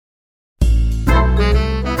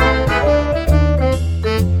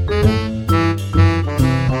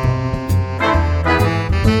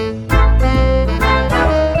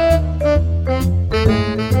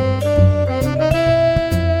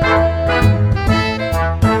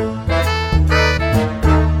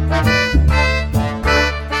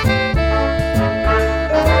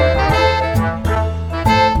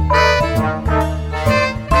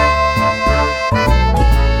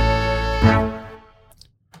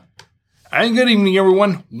And good evening,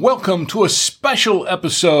 everyone. Welcome to a special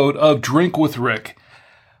episode of Drink with Rick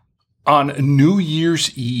on New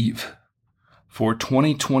Year's Eve for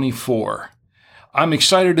 2024. I'm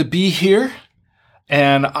excited to be here,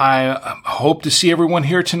 and I hope to see everyone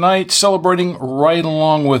here tonight celebrating right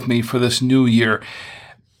along with me for this new year.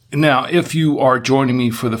 Now, if you are joining me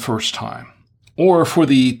for the first time, or for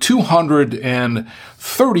the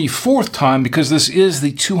 234th time, because this is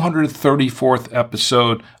the 234th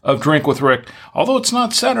episode of Drink with Rick. Although it's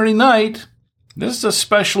not Saturday night, this is a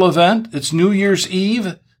special event. It's New Year's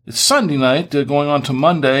Eve. It's Sunday night, going on to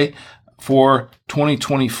Monday for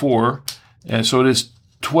 2024. And so it is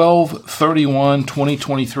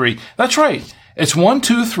 12/31/2023. That's right. It's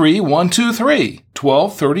 123/123,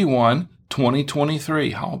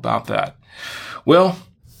 12/31/2023. How about that? Well,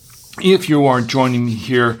 if you are joining me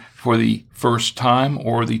here for the first time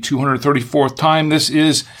or the 234th time, this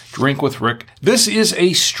is Drink with Rick. This is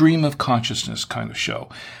a stream of consciousness kind of show.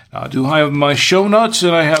 Now, I do have my show notes,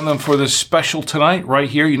 and I have them for this special tonight right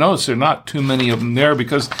here. You notice there are not too many of them there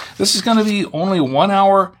because this is going to be only a 1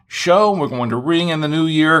 hour show. We're going to ring in the new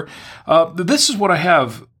year. This is what I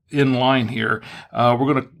have in line here. We're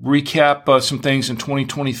going to recap some things in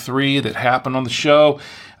 2023 that happened on the show.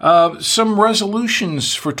 Some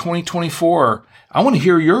resolutions for 2024. I want to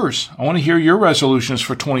hear yours. I want to hear your resolutions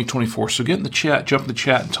for 2024. So get in the chat, jump in the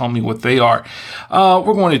chat, and tell me what they are.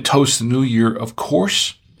 We're going to toast the new year, of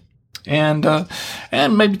course, and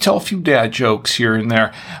maybe tell a few dad jokes here and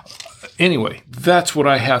there. Anyway, that's what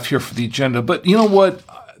I have here for the agenda. But you know what?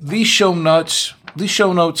 These show notes,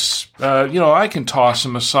 I can toss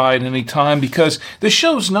them aside anytime because the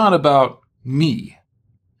show's not about me.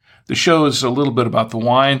 The show is a little bit about the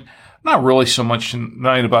wine, not really so much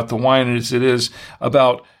tonight about the wine as it is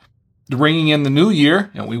about ringing in the new year,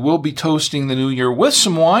 and we will be toasting the new year with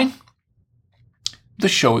some wine. The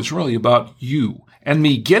show is really about you and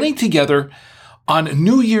me getting together on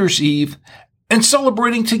New Year's Eve and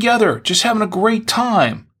celebrating together, just having a great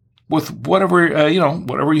time with whatever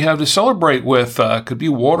you have to celebrate with. Could be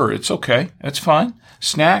water. It's okay. That's fine.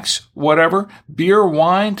 Snacks, whatever, beer,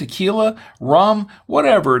 wine, tequila, rum,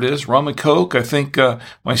 whatever it is, rum and Coke. I think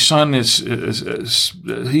my son he's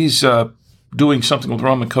doing something with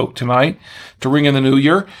rum and Coke tonight to ring in the new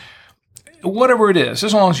year. Whatever it is,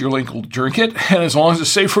 as long as you're legal to drink it, and as long as it's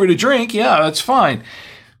safe for you to drink, yeah, that's fine.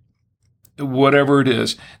 Whatever it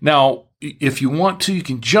is. Now, if you want to, you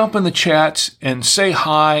can jump in the chats and say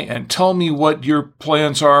hi and tell me what your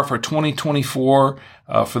plans are for 2024,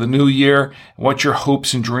 for the new year, what your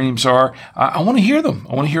hopes and dreams are. I want to hear them.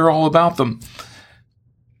 I want to hear all about them.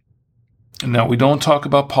 Now, we don't talk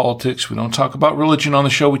about politics. We don't talk about religion on the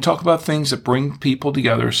show. We talk about things that bring people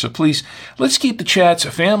together. So please, let's keep the chats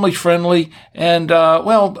family friendly and,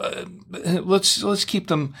 let's keep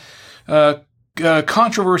them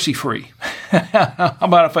controversy free. How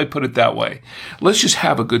about if I put it that way? Let's just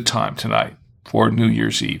have a good time tonight for New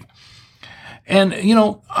Year's Eve. And,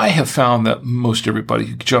 I have found that most everybody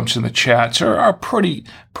who jumps in the chats are pretty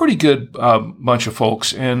good bunch of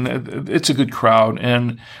folks, and it's a good crowd,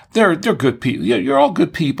 and they're good people. You're all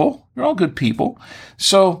good people. You're all good people.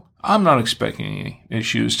 So I'm not expecting any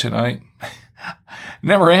issues tonight.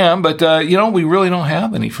 Never am, but, we really don't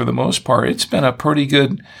have any for the most part. It's been a pretty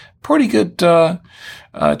good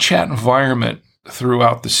chat environment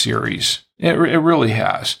throughout the series. It really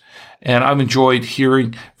has. And I've enjoyed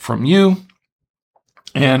hearing from you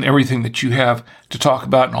and everything that you have to talk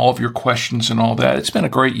about and all of your questions and all that. It's been a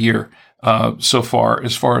great year so far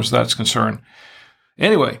as that's concerned.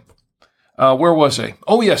 Anyway, where was I?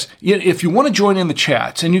 Oh, yes. If you want to join in the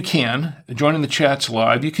chats, and you can join in the chats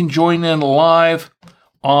live, you can join in live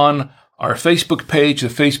on our Facebook page. The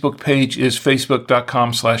Facebook page is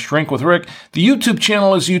facebook.com/drinkwithrick. The YouTube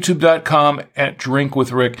channel is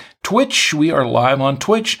youtube.com/drinkwithrick. Twitch, we are live on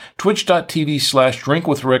Twitch,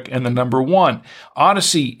 twitch.tv/drinkwithrick and the number 1.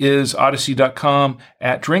 Odyssey is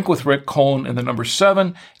odyssey.com/drinkwithrick: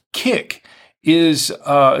 7. Kick is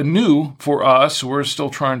new for us. We're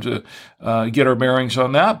still trying to get our bearings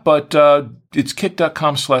on that, but it's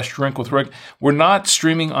kick.com/drinkwithrick. We're not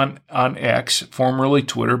streaming on X, formerly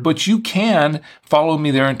Twitter, but you can follow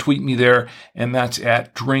me there and tweet me there, and that's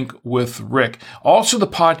at Drink with Rick. Also, the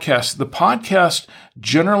podcast. The podcast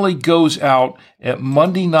generally goes out at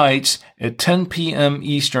Monday nights at 10 p.m.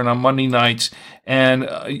 Eastern on Monday nights, and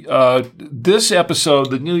this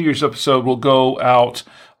episode, the New Year's episode, will go out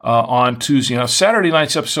on Tuesday. Now, Saturday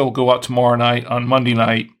night's episode will go out tomorrow night on Monday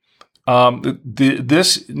night.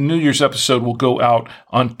 This New Year's episode will go out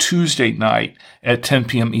on Tuesday night at 10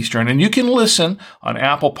 p.m. Eastern. And you can listen on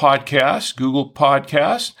Apple Podcasts, Google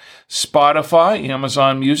Podcasts, Spotify,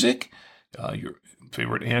 Amazon Music, your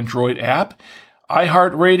favorite Android app,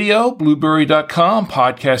 iHeartRadio, Blueberry.com,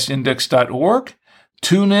 podcastindex.org,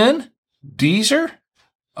 TuneIn, Deezer,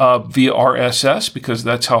 via RSS, because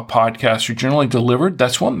that's how podcasts are generally delivered.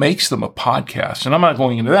 That's what makes them a podcast. And I'm not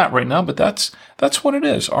going into that right now, but that's what it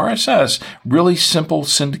is. RSS, really simple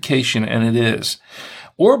syndication, and it is.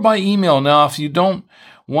 Or by email. Now, if you don't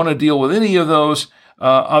want to deal with any of those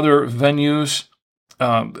other venues,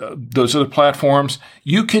 those other platforms,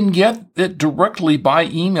 you can get it directly by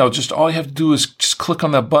email. Just all you have to do is just click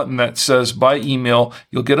on that button that says by email.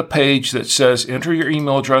 You'll get a page that says enter your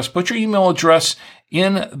email address, put your email address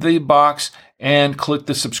in the box, and click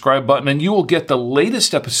the subscribe button, and you will get the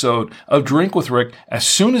latest episode of Drink with Rick as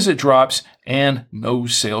soon as it drops, and no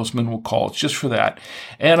salesman will call. It's just for that.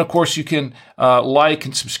 And of course, you can like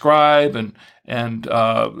and subscribe and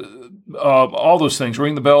all those things,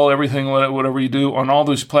 ring the bell, everything, whatever you do on all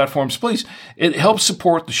those platforms, please. It helps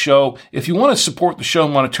support the show. If you want to support the show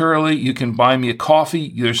monetarily, you can buy me a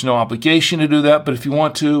coffee. There's no obligation to do that, but if you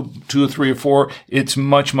want to, 2 or 3 or 4, it's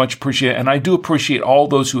much, much appreciated. And I do appreciate all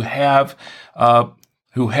those who have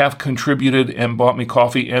contributed and bought me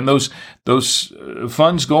coffee, and those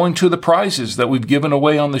funds going to the prizes that we've given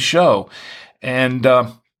away on the show. And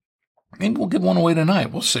maybe we'll give one away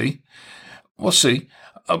tonight. We'll see.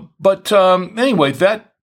 But anyway,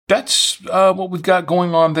 that's what we've got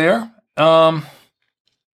going on there.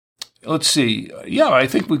 Let's see. Yeah, I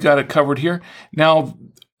think we've got it covered here. Now,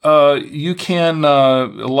 you can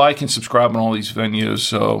like and subscribe on all these venues.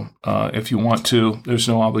 So if you want to, there's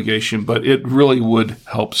no obligation, but it really would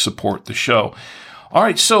help support the show. All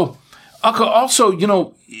right. So also,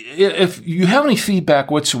 if you have any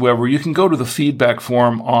feedback whatsoever, you can go to the feedback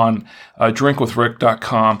form on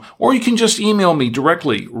drinkwithrick.com, or you can just email me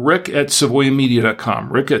directly,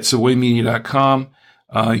 rick@savoyamedia.com, rick@savoyamedia.com.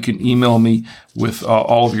 You can email me with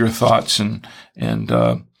all of your thoughts and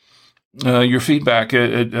your feedback,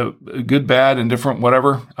 good, bad, and different,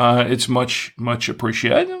 whatever. It's much, much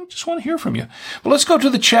appreciated. I just want to hear from you. But let's go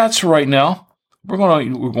to the chats right now. We're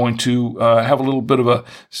going to have a little bit of a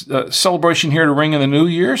celebration here to ring in the new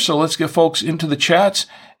year. So let's get folks into the chats.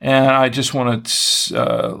 And I just want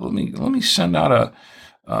to let me send out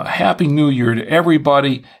a happy new year to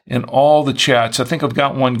everybody in all the chats. I think I've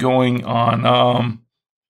got one going on.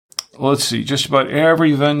 Let's see, just about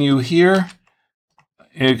every venue here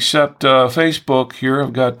except Facebook. Here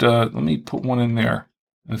I've got. Let me put one in there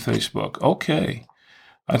in Facebook. Okay,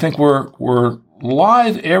 I think we're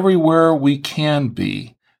live everywhere we can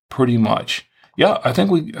be, pretty much. Yeah, I think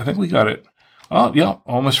we got it. Oh, yeah,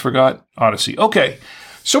 almost forgot Odyssey. Okay,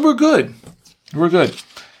 so we're good.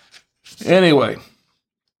 Anyway,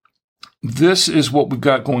 this is what we've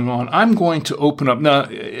got going on. I'm going to open up now.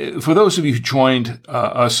 For those of you who joined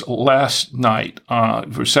us last night,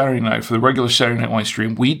 for Saturday night, for the regular Saturday Night Wine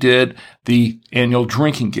Stream, we did the annual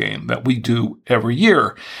drinking game that we do every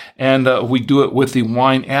year. And we do it with the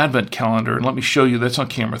Wine Advent Calendar. And let me show you, that's on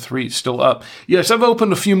camera 3. It's still up. Yes, I've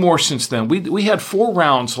opened a few more since then. We had 4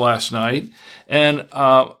 rounds last night. And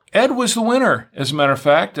Ed was the winner, as a matter of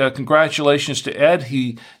fact. Congratulations to Ed.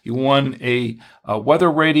 He won a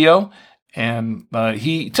weather radio. And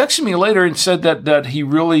he texted me later and said that he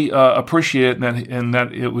really appreciated it and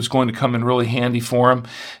that it was going to come in really handy for him.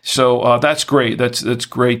 So that's great. That's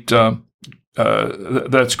great.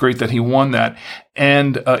 That's great that he won that.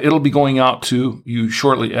 And it'll be going out to you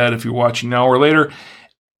shortly, Ed, if you're watching now or later.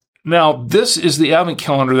 Now, this is the Advent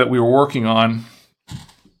calendar that we were working on.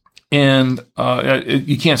 And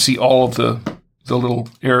you can't see all of the little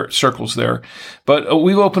air circles there. But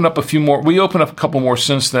we've opened up a few more. We opened up a couple more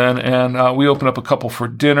since then, and we opened up a couple for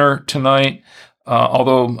dinner tonight,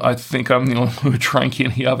 although I think I'm the only one who drank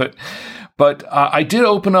any of it. But I did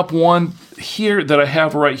open up one here that I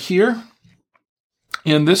have right here,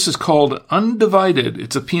 and this is called Undivided.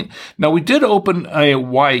 It's a Pinot. Now, we did open a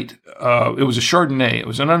white. It was a Chardonnay. It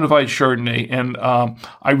was an undivided Chardonnay, and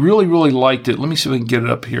I really, really liked it. Let me see if I can get it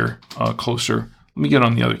up here closer. Let me get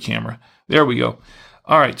on the other camera. There we go.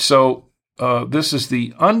 All right, so this is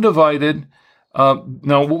the Undivided.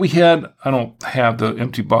 Now, what we had, I don't have the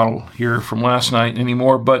empty bottle here from last night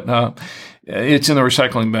anymore, but it's in the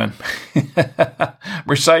recycling bin.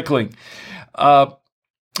 Recycling.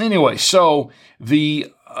 Anyway, so the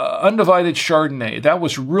Undivided Chardonnay, that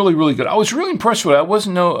was really, really good. I was really impressed with it. I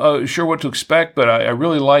wasn't sure what to expect, but I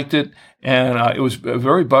really liked it, and it was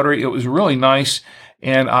very buttery. It was really nice.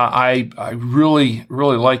 And I really,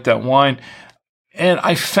 really like that wine. And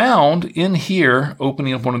I found in here,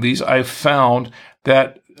 opening up one of these, I found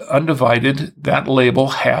that Undivided, that label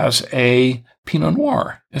has a Pinot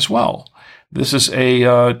Noir as well. This is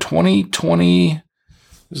a 2020,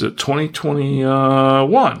 is it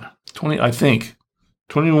 2021? 20, I think.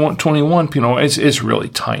 21 Pinot. It's really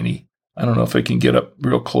tiny. I don't know if I can get up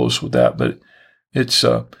real close with that, but it's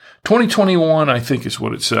 2021, I think is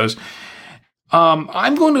what it says.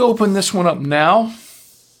 I'm going to open this one up now,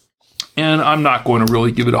 and I'm not going to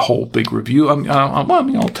really give it a whole big review.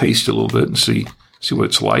 I'll taste it a little bit and see what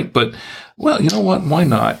it's like. But, well, you know what? Why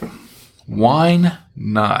not? Why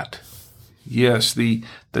not? Yes, the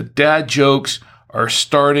dad jokes are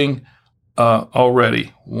starting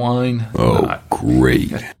already. Why not? Oh,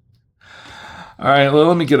 great. All right, well,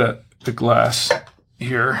 let me get a glass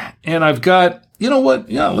here. And I've got, you know what?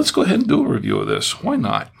 Yeah, let's go ahead and do a review of this. Why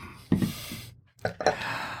not?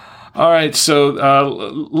 All right, so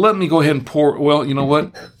let me go ahead and pour. Well, you know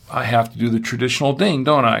what? I have to do the traditional ding,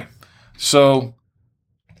 don't I? So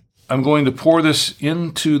I'm going to pour this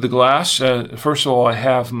into the glass. First of all, I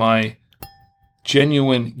have my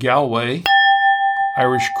genuine Galway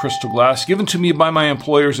Irish crystal glass given to me by my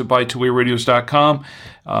employers at BuyTwoWayRadios.com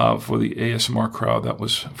for the ASMR crowd. That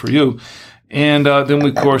was for you. And then,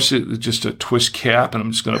 of course, it's just a twist cap, and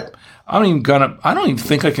I'm just gonna. I don't even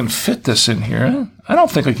think I can fit this in here. I don't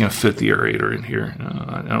think I can fit the aerator in here.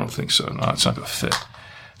 I don't think so. No, it's not gonna fit.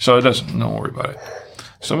 So it doesn't. Don't worry about it.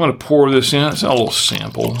 So I'm gonna pour this in. It's a little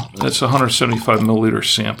sample. It's a 175 milliliter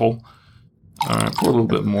sample. All right, pour a little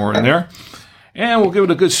bit more in there. And we'll give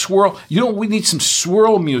it a good swirl. We need some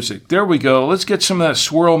swirl music. There we go. Let's get some of that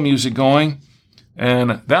swirl music going.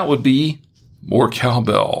 And that would be more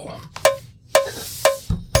cowbell. All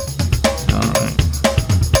right.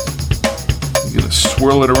 I'm going to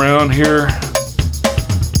swirl it around here.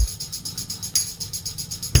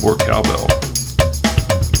 More cowbell.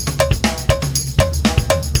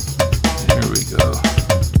 There we go.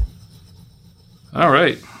 All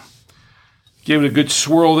right. Gave it a good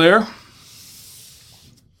swirl there.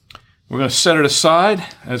 We're going to set it aside,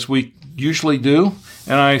 as we usually do.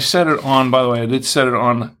 And I set it on, by the way, I did set it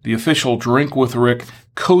on the official Drink with Rick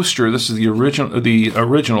coaster. This is the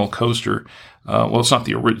original coaster. Well, it's not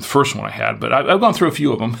the first one I had, but I've gone through a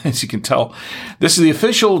few of them, as you can tell. This is the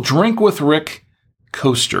official Drink with Rick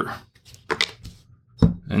coaster.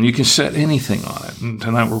 And you can set anything on it. And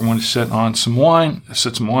tonight we're going to set on some wine.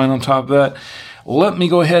 Set some wine on top of that. Let me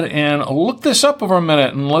go ahead and look this up over a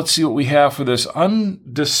minute, and let's see what we have for this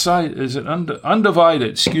undivided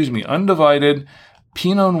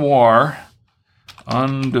Pinot Noir.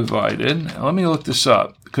 Undivided. Let me look this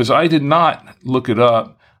up, because I did not look it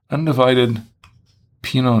up. Undivided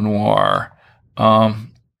Pinot Noir. I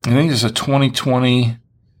think it's a 2020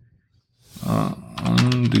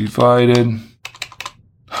 undivided.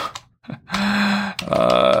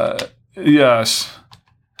 Yes.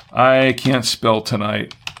 I can't spell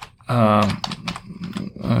tonight.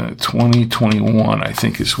 2021, I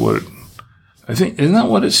think is what isn't that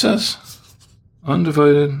what it says?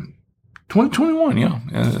 Undivided 2021, yeah,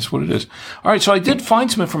 that's what it is. All right, so I did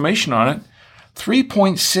find some information on it.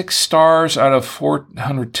 3.6 stars out of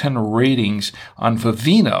 410 ratings on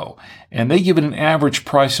Vivino, and they give it an average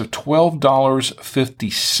price of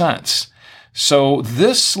 $12.50. So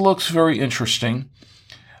this looks very interesting.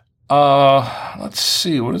 Let's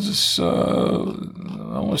see. What is this?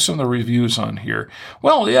 What's some of the reviews on here?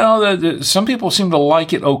 Well, you know, some people seem to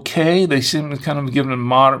like it okay. They seem to kind of give it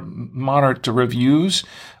moderate reviews.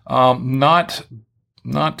 Not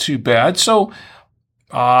too bad. So,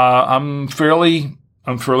 I'm fairly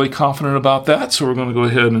confident about that. So we're going to go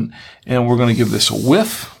ahead and we're going to give this a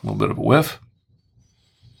whiff, a little bit of a whiff.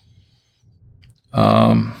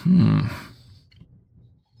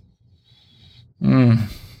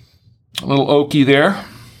 A little oaky there,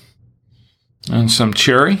 and some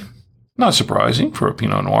cherry. Not surprising for a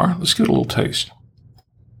Pinot Noir. Let's get a little taste.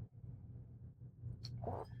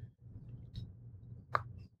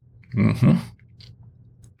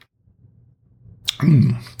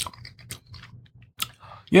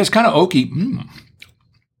 Yeah, it's kind of oaky.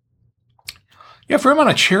 Yeah, fair amount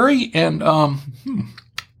of cherry and a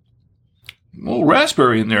little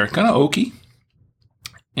raspberry in there. Kind of oaky.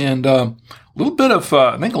 And a little bit of,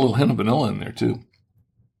 I think a little hint of vanilla in there too.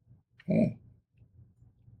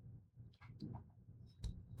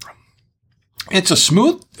 It's a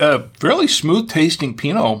smooth, fairly smooth tasting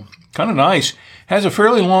Pinot. Kind of nice. Has a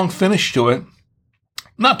fairly long finish to it.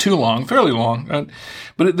 Not too long, fairly long.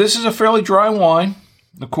 But this is a fairly dry wine,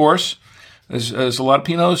 of course, as a lot of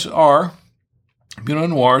Pinots are. Pinot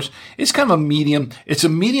Noirs. It's kind of a medium. It's a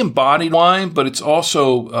medium-bodied wine, but it's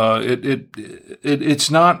also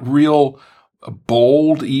it's not real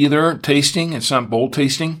bold either tasting. It's not bold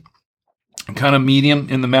tasting. Kind of medium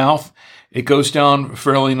in the mouth. It goes down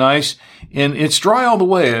fairly nice, and it's dry all the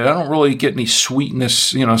way. I don't really get any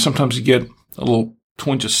sweetness. Sometimes you get a little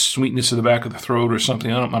twinge of sweetness in the back of the throat or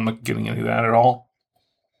something. I'm not getting any of that at all.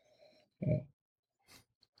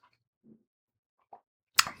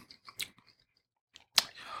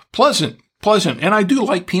 Pleasant, and I do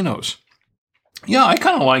like Pinots. Yeah, I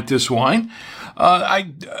kind of like this wine.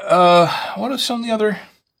 What are some of the other?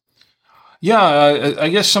 Yeah, I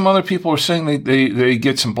guess some other people are saying they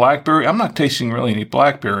get some blackberry. I'm not tasting really any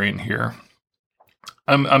blackberry in here.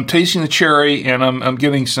 I'm tasting the cherry, and I'm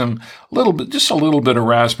getting just a little bit of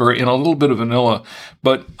raspberry and a little bit of vanilla.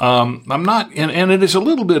 But I'm not, and it is a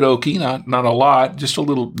little bit oaky, not a lot, just a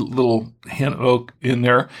little hint of oak in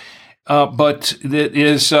there. But it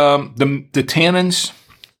is the tannins,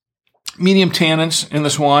 medium tannins in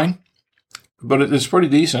this wine, but it's pretty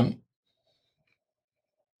decent.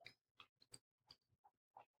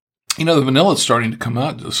 The vanilla is starting to come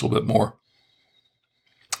out just a little bit more,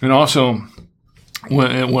 and also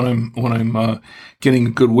when I'm getting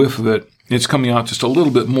a good whiff of it, it's coming out just a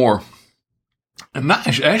little bit more, and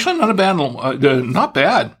actually not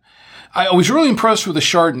bad. I was really impressed with the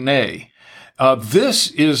Chardonnay. This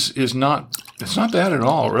is not bad at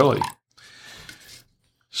all, really.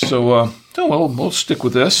 So, we'll stick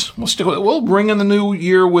with this. We'll bring in the new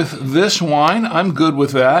year with this wine. I'm good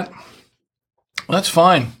with that. That's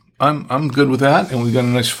fine. I'm good with that. And we've got a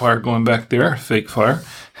nice fire going back there, fake fire.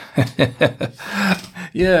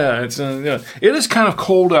 Yeah, it is kind of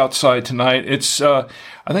cold outside tonight. I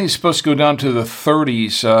think it's supposed to go down to the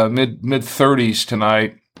 30s, mid 30s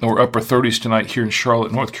tonight, or upper 30s tonight here in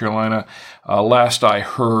Charlotte, North Carolina. Last I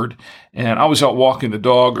heard, and I was out walking the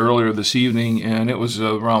dog earlier this evening, and it was in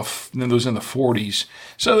the 40s,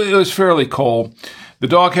 so it was fairly cold. The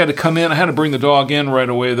dog had to come in. I had to bring the dog in right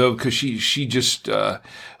away though, because she just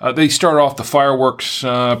they start off the fireworks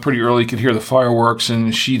pretty early. You could hear the fireworks,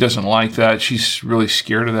 and she doesn't like that. She's really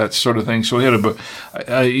scared of that sort of thing. So we had to,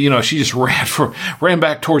 she just ran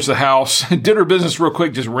back towards the house, did her business real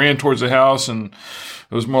quick, just ran towards the house, and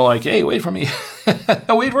it was more like, "Hey, wait for me,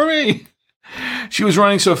 wait for me." She was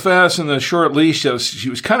running so fast in the short leash, she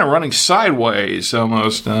was kind of running sideways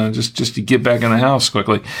almost, just to get back in the house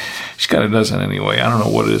quickly. She kind of does that anyway. I don't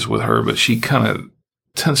know what it is with her, but she kind of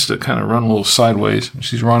tends to kind of run a little sideways when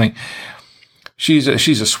she's running. She's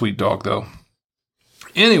a sweet dog, though.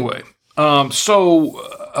 Anyway, the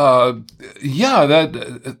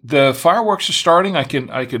fireworks are starting. I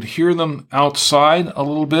could hear them outside a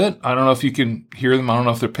little bit. I don't know if you can hear them. I don't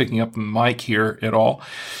know if they're picking up the mic here at all.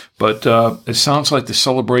 But it sounds like the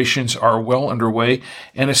celebrations are well underway,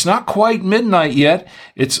 and it's not quite midnight yet.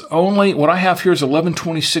 It's only, what I have here is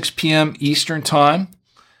 11:26 p.m. Eastern Time.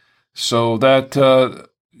 So that,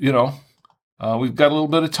 we've got a little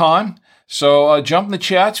bit of time. So jump in the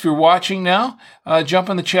chats if you're watching now. Jump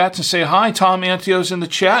in the chats and say hi. Tom Antio's in the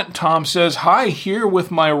chat. Tom says, "Hi, here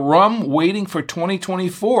with my rum waiting for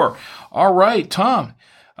 2024. All right, Tom.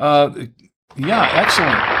 Yeah,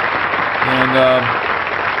 excellent.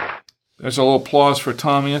 And there's a little applause for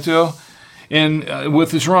Tom Antio. And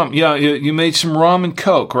with his rum, yeah, you made some rum and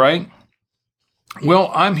Coke, right?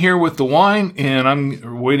 Well, I'm here with the wine, and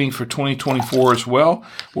I'm waiting for 2024 as well.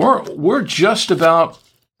 We're just about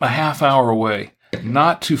a half hour away,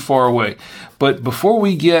 not too far away. But before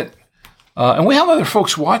we get, and we have other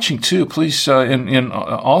folks watching too, please, in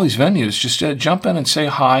all these venues, just jump in and say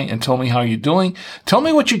hi and tell me how you're doing. Tell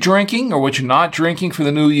me what you're drinking or what you're not drinking for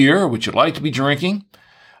the new year, or what you'd like to be drinking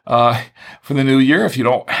for the new year. If you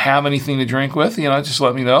don't have anything to drink with, just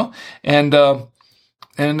let me know. And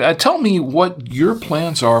tell me what your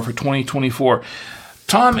plans are for 2024.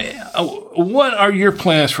 Tom, what are your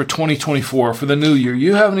plans for 2024 for the new year?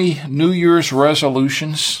 You have any New Year's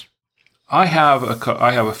resolutions? I have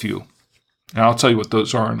a few, and I'll tell you what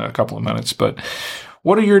those are in a couple of minutes. But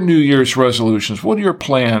what are your New Year's resolutions? What are your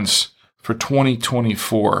plans for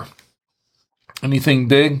 2024? Anything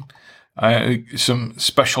big? Some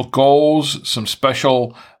special goals? Some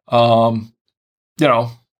special, the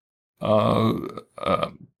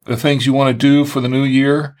things you want to do for the new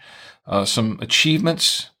year? Some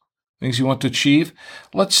achievements, things you want to achieve.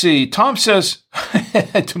 Let's see. Tom says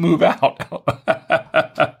to move out.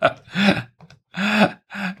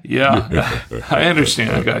 Yeah, I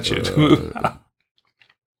understand. I got you. To move out.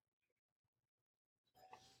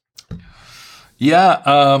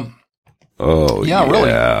 Yeah. Yeah,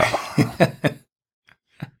 really.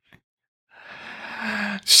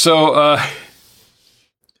 So,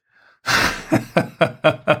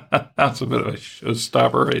 that's a bit of a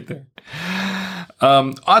showstopper right there.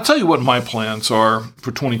 I'll tell you what my plans are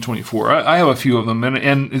for 2024. I have a few of them,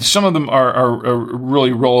 and some of them are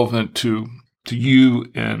really relevant to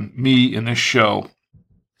you and me in this show.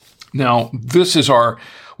 Now,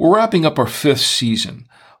 we're wrapping up our 5th season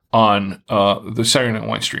on the Saturday Night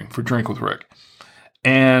Wine Stream for Drink with Rick.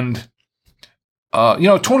 And,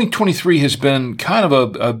 2023 has been kind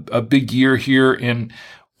of a big year here. And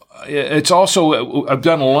it's also, I've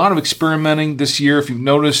done a lot of experimenting this year. If you've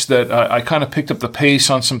noticed that I kind of picked up the pace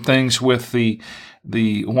on some things with the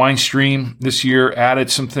wine stream this year,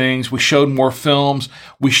 added some things. We showed more films.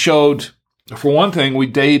 For one thing,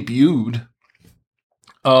 we debuted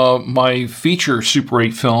my feature Super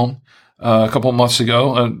 8 film a couple of months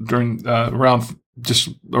ago during around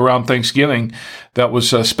Thanksgiving. That was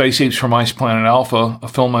Space Apes from Ice Planet Alpha, a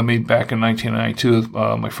film I made back in 1992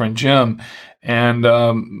 with my friend Jim. And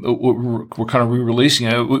we're kind of re-releasing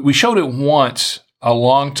it. We showed it once a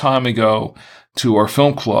long time ago to our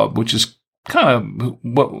film club, which is kind of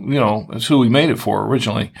it's who we made it for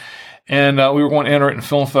originally. And we were going to enter it in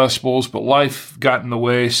film festivals, but life got in the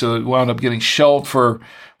way, so it wound up getting shelved for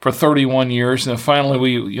 31 years. And then finally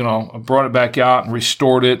we, brought it back out and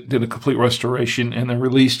restored it, did a complete restoration, and then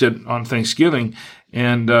released it on Thanksgiving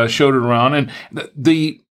and showed it around. And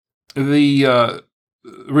the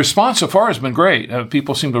response so far has been great.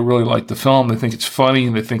 People seem to really like the film. They think it's funny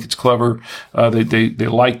and they think it's clever. They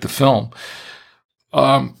like the film.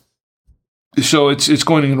 So it's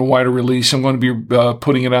going into a wider release. I'm going to be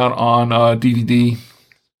putting it out on DVD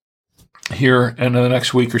here in the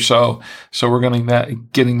next week or so. So we're getting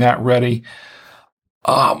that ready.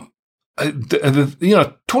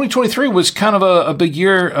 2023 was kind of a big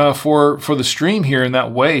year for the stream here in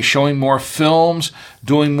that way, showing more films,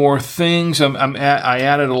 doing more things. I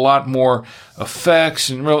added a lot more effects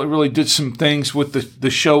and really did some things with the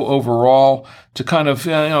show overall to kind of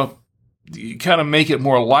make it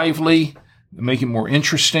more lively, make it more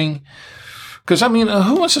interesting. Because,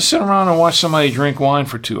 who wants to sit around and watch somebody drink wine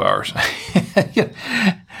for 2 hours?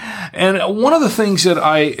 And one of the things that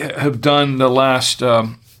I have done the last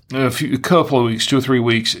couple of weeks, 2 or 3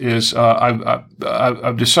 weeks, is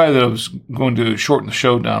I've decided that I was going to shorten the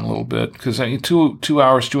show down a little bit, because 2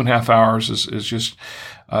 hours, 2.5 hours is just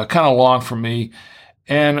kind of long for me.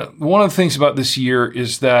 And one of the things about this year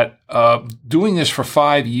is that doing this for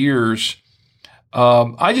 5 years,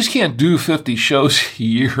 I just can't do 50 shows a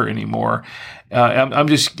year anymore. I'm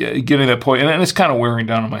just getting to that point, and it's kind of wearing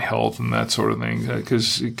down on my health and that sort of thing,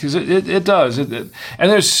 because it does. And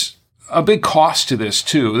there's a big cost to this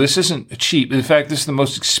too. This isn't cheap. In fact, this is the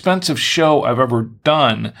most expensive show I've ever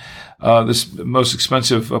done. This most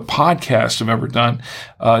expensive podcast I've ever done.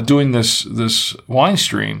 Doing this wine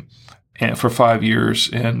stream for 5 years,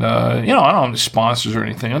 and I don't have any sponsors or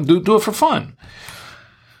anything. I do it for fun,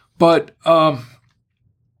 but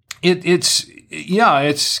it's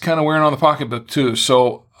kind of wearing on the pocketbook too.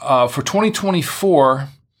 So for 2024,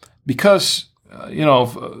 because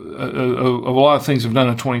of a lot of things I've done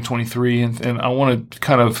in 2023, and I want to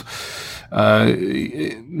kind of I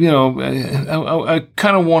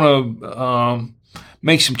kind of want to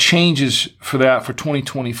make some changes for that for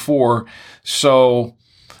 2024. So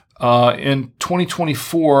in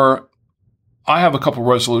 2024, I have a couple of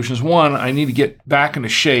resolutions. One, I need to get back into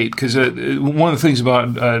shape, because one of the things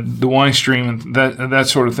about the wine stream and that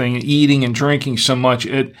sort of thing, eating and drinking so much,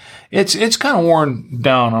 it's kind of worn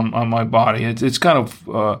down on my body. It's kind of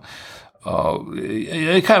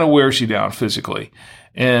it kind of wears you down physically,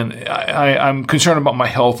 and I'm concerned about my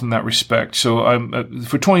health in that respect. So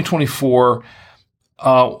for 2024.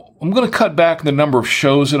 I'm going to cut back the number of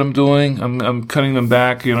shows that I'm doing. I'm cutting them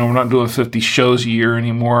back. We're not doing 50 shows a year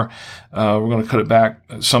anymore. We're going to cut it back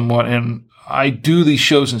somewhat. And I do these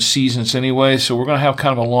shows in seasons anyway, so we're going to have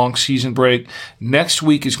kind of a long season break. Next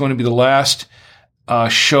week is going to be the last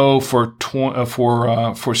show for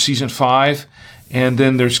season 5. And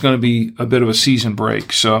then there's going to be a bit of a season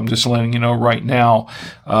break. So I'm just letting you know right now,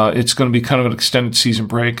 it's going to be kind of an extended season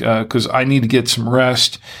break, because I need to get some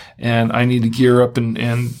rest, and I need to gear up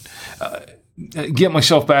and get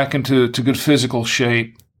myself back into good physical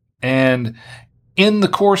shape. And in the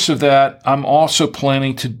course of that, I'm also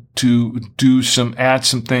planning to add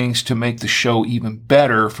some things to make the show even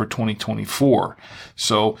better for 2024.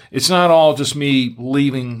 So it's not all just me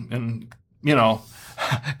leaving and,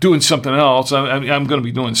 doing something else. I'm going to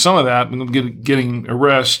be doing some of that. I'm going to be getting a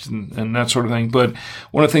rest and that sort of thing. But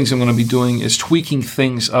one of the things I'm going to be doing is tweaking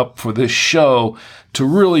things up for this show to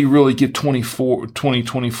really, really give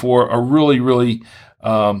 2024 a really, really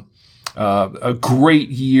a great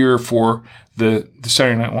year for the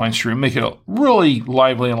Saturday Night Wine Stream. Make it really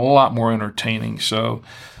lively and a lot more entertaining. So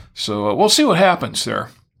So we'll see what happens there.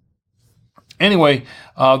 Anyway,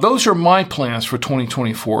 those are my plans for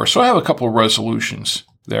 2024. So I have a couple of resolutions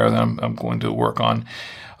there that I'm going to work on.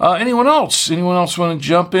 Anyone else? Anyone else want to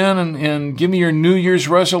jump in and give me your New Year's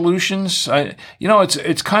resolutions?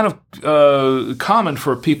 It's kind of common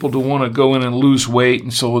for people to want to go in and lose weight,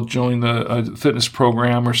 and so they'll join the fitness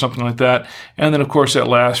program or something like that. And then, of course, that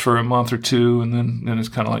lasts for a month or two, and then it's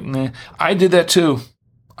kind of like, nah. I did that too.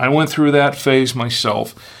 I went through that phase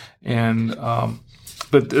myself, and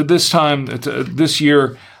but this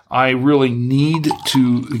year, I really need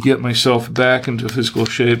to get myself back into physical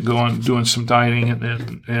shape, doing some dieting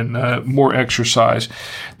and more exercise.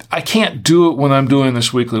 I can't do it when I'm doing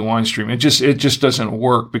this weekly wine stream. It just doesn't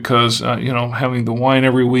work because having the wine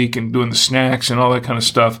every week and doing the snacks and all that kind of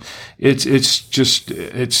stuff. It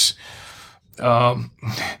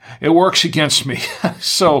works against me.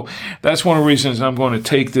 So that's one of the reasons I'm going to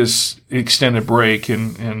take this extended break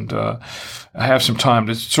and I have some time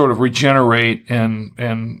to sort of regenerate and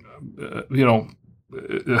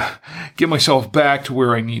get myself back to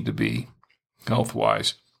where I need to be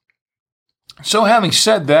health-wise. So having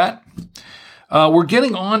said that, we're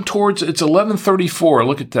getting on towards, it's 11:34.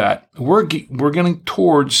 Look at that. We're getting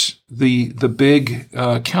towards the big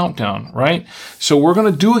countdown, right? So we're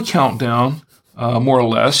going to do a countdown, more or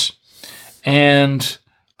less, and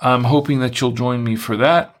I'm hoping that you'll join me for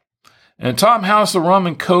that. And Tom, how's the rum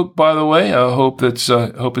and Coke, by the way? I hope it's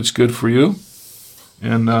good for you.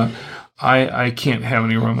 And I can't have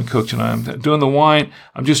any rum and Coke tonight. I'm doing the wine.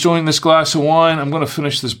 I'm just doing this glass of wine. I'm going to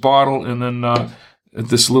finish this bottle and then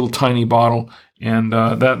this little tiny bottle, and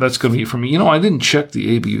that's going to be it for me. I didn't check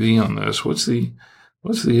the ABV on this. What's the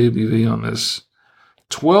ABV on this?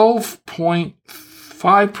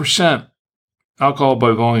 12.5% alcohol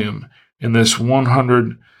by volume in this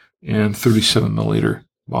 137 milliliter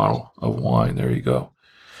bottle of wine. There you go.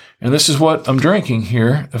 And this is what I'm drinking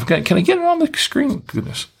here. Can I get it on the screen?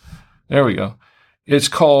 Goodness. There we go. It's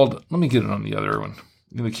called, let me get it on the other one,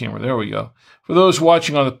 in the camera. There we go. For those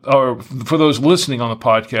watching or for those listening on the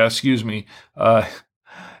podcast, excuse me,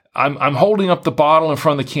 I'm holding up the bottle in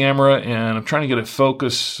front of the camera and I'm trying to get it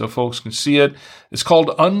focused so folks can see it. It's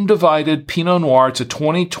called Undivided Pinot Noir. It's a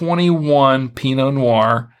 2021 Pinot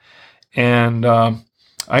Noir. And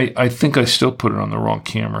I think I still put it on the wrong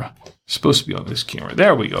camera. It's supposed to be on this camera.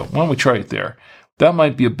 There we go. Why don't we try it there? That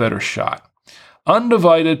might be a better shot.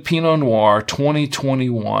 Undivided Pinot Noir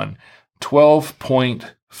 2021, 12.5%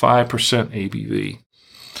 ABV.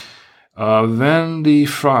 Vin de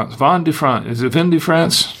France. Is it Vin de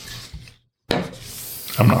France?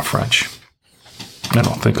 I'm not French. I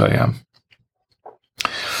don't think I am.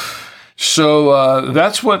 So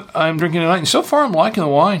that's what I'm drinking tonight. And so far, I'm liking the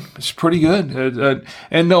wine. It's pretty good.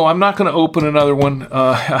 And no, I'm not going to open another one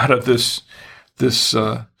out of this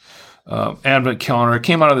Advent calendar. It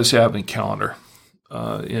came out of this Advent calendar.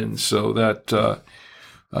 And so that,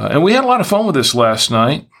 and we had a lot of fun with this last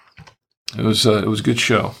night. It was a good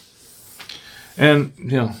show. And,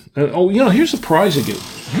 here's the prize I gave.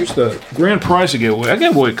 Here's the grand prize I gave away. I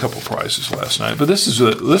gave away a couple prizes last night, but this was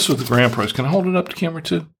the grand prize. Can I hold it up to camera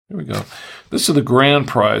too? Here we go. This is the grand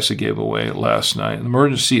prize I gave away last night, an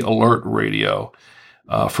emergency alert radio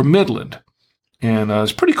from Midland. And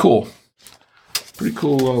it's pretty cool. Pretty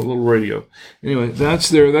cool little radio. Anyway, that's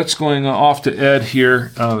there. That's going off to Ed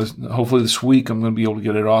here. Hopefully this week I'm going to be able to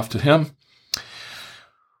get it off to him.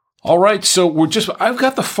 All right, so I've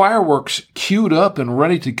got the fireworks queued up and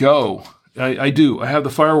ready to go. I do. I have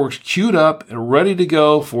the fireworks queued up and ready to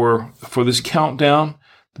go for this countdown,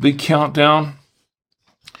 the big countdown.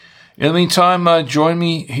 In the meantime, join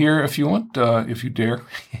me here if you want, if you dare.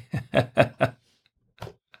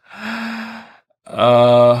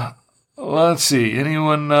 Let's see.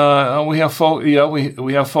 Anyone? We have folks. Yeah,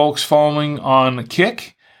 we have folks following on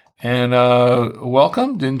Kick, and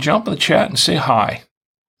welcome. Then jump in the chat and say hi.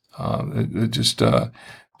 Just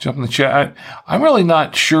jump in the chat. I'm really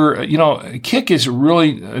not sure. Kick is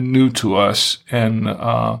really new to us, and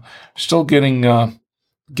still getting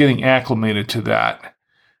acclimated to that.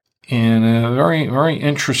 And very, very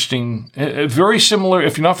interesting. Very similar.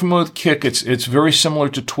 If you're not familiar with Kick, it's very similar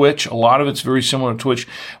to Twitch. A lot of it's very similar to Twitch,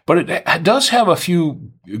 but it does have a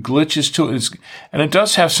few glitches to it, and it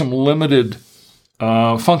does have some limited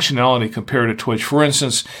functionality compared to Twitch. For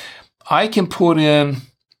instance, I can put in,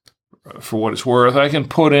 for what it's worth, I can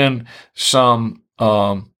put in some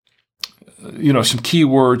keywords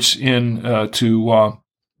in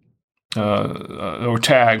or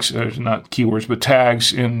tags, not keywords, but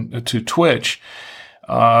tags to Twitch,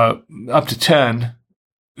 up to 10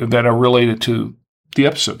 that are related to the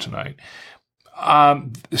episode tonight.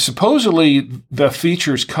 supposedly the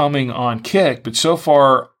feature's coming on Kick, but so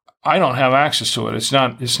far I don't have access to it. It's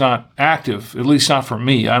not active, at least not for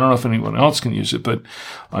me. I don't know if anyone else can use it, but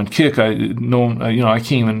on Kick, I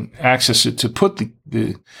can't even access it to put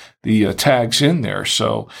the tags in there.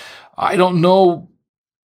 So I don't know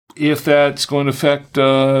if that's going to affect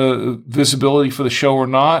visibility for the show or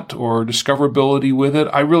not, or discoverability with it.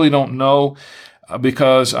 I really don't know,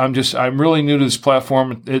 because I'm really new to this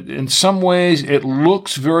platform. In some ways, it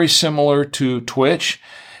looks very similar to Twitch.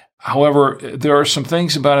 However, there are some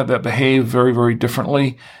things about it that behave very, very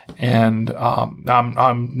differently, and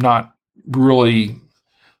I'm not really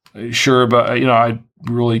sure about. I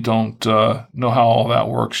really don't know how all that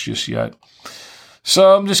works just yet.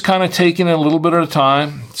 So I'm just kind of taking it a little bit at a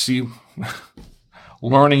time,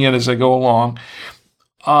 learning it as I go along.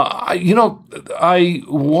 I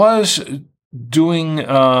was doing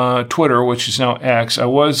Twitter, which is now X. I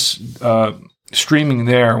was streaming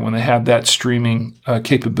there when they had that streaming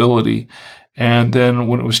capability. And then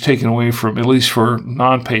when it was taken away from, at least for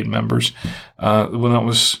non-paid members, when that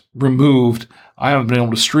was removed, I haven't been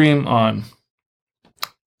able to stream on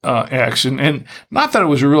X. And not that it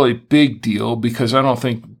was a really big deal, because I don't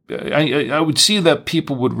think, I would see that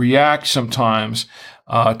people would react sometimes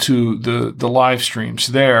to the live streams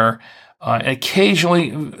there.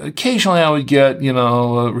 Occasionally I would get,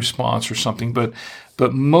 a response or something, but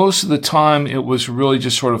most of the time it was really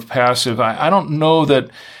just sort of passive. I don't know that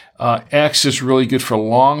X is really good for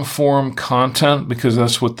long form content, because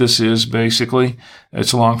that's what this is basically.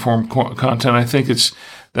 It's long form content. I think it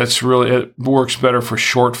works better for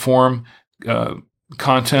short form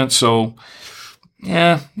content. So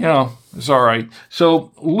yeah, it's all right.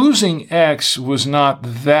 So losing X was not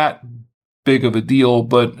that big of a deal,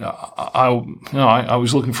 but I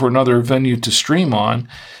was looking for another venue to stream on.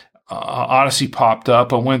 Odysee popped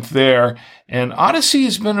up. I went there, and Odysee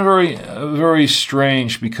has been very, very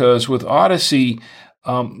strange, because with Odysee,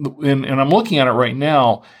 and I'm looking at it right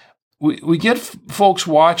now, we get folks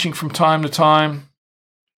watching from time to time.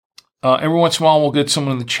 Every once in a while, we'll get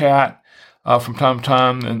someone in the chat from time to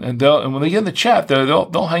time, and when they get in the chat,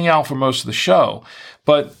 they'll hang out for most of the show.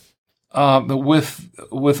 But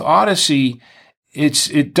with Odysee,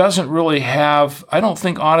 it doesn't really have. I don't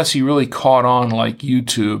think Odysee really caught on like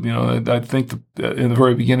YouTube. I think in the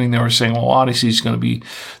very beginning they were saying, well, Odysee is going to be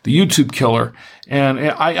the YouTube killer, and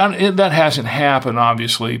that hasn't happened,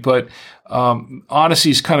 obviously. But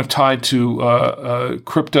Odysee is kind of tied to a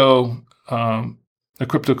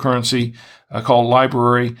cryptocurrency called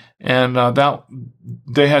LBRY, and that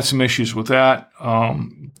they had some issues with that.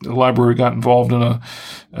 The LBRY got involved in a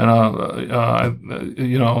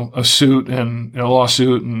suit and a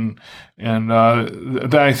lawsuit, and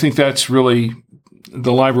I think that's really,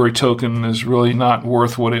 the LBRY token is really not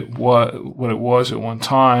worth what it was at one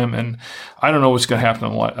time, and I don't know what's going to happen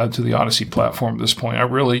to the Odysee platform at this point. I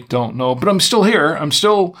really don't know, but I'm still here. I'm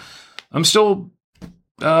still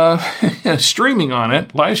streaming on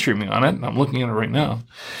it, live streaming on it, and I'm looking at it right now.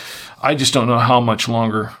 I just don't know how much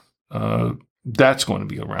longer that's going to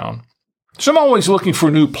be around. So I'm always looking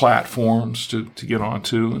for new platforms to get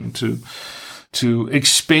onto, and to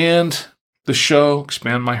expand the show,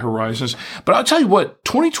 expand my horizons. But I'll tell you what,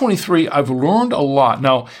 2023, I've learned a lot.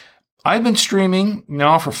 Now, I've been streaming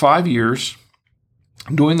now for 5 years,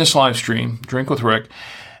 doing this live stream, Drink with Rick,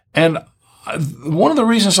 and one of the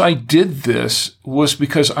reasons I did this was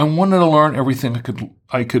because I wanted to learn everything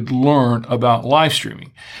I could learn about live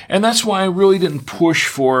streaming. And that's why I really didn't push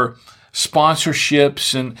for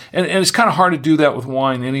sponsorships, and it's kind of hard to do that with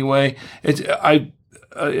wine anyway. I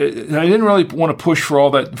didn't really want to push for all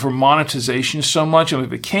that, for monetization so much. I mean,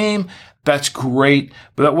 if it came, that's great,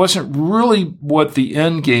 but that wasn't really what the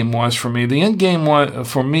end game was for me. The end game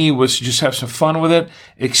for me was to just have some fun with it,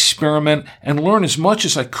 experiment, and learn as much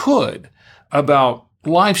as I could about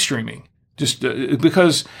live streaming, just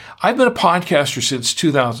because I've been a podcaster since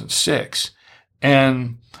 2006,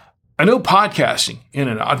 and I know podcasting in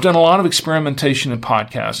and out. I've done a lot of experimentation in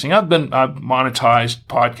podcasting. I've monetized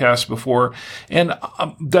podcasts before, and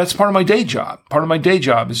that's part of my day job. Part of my day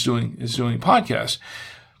job is doing podcasts.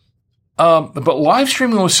 But live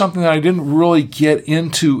streaming was something that I didn't really get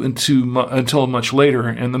into until much later,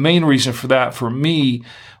 and the main reason for that for me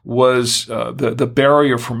was the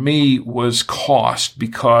barrier for me was cost,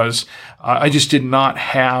 because I just did not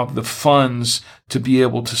have the funds to be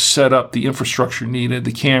able to set up the infrastructure needed,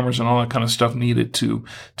 the cameras and all that kind of stuff needed to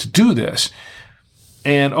do this.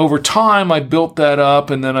 And over time, I built that up,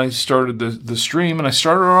 and then I started the stream, and I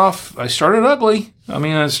started ugly. I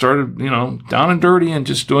mean, I started, down and dirty, and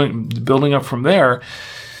just building up from there.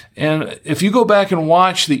 And if you go back and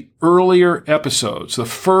watch the earlier episodes, the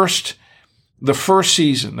first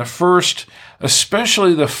season,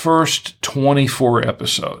 especially the first 24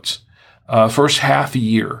 episodes, first half a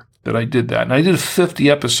year that I did that. And I did 50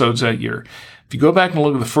 episodes that year. If you go back and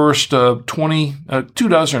look at the first 2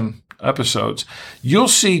 dozen episodes, you'll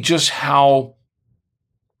see just how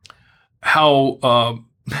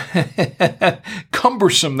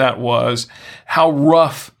cumbersome that was, how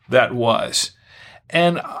rough that was.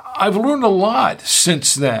 And I've learned a lot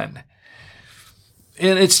since then.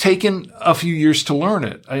 And it's taken a few years to learn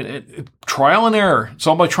it. Trial and error. It's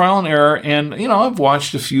all by trial and error. And, I've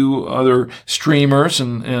watched a few other streamers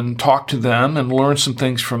and talked to them and learned some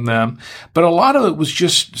things from them. But a lot of it was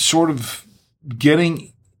just sort of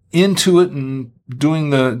getting into it and doing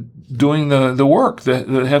the work,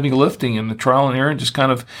 the heavy lifting and the trial and error, and just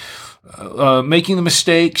kind of making the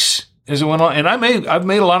mistakes as it went on. And I've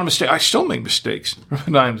made a lot of mistakes. I still make mistakes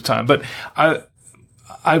from time to time. But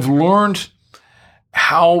I've learned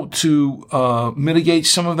how to mitigate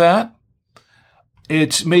some of that.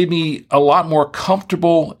 It's made me a lot more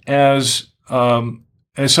comfortable as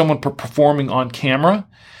someone performing on camera.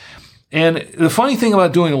 And the funny thing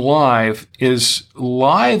about doing live is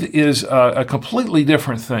a completely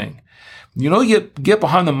different thing. You get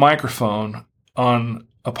behind the microphone on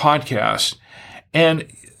a podcast, and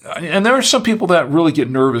there are some people that really get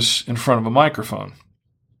nervous in front of a microphone.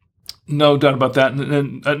 No doubt about that.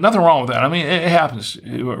 And nothing wrong with that. I mean, it happens,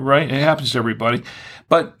 right? It happens to everybody.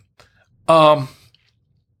 But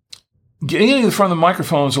getting in front of the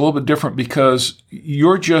microphone is a little bit different because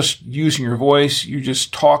you're just using your voice. You're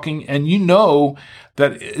just talking. And you know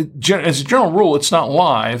that as a general rule, it's not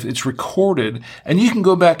live. It's recorded. And you can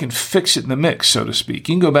go back and fix it in the mix, so to speak.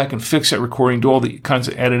 You can go back and fix that recording, do all the kinds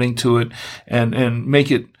of editing to it, and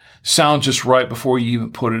make it sound just right before you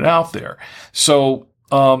even put it out there. So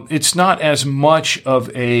it's not as much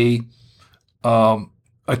of a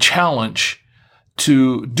challenge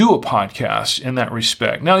to do a podcast in that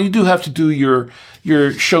respect. Now, you do have to do your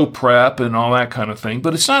show prep and all that kind of thing,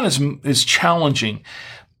 but it's not as challenging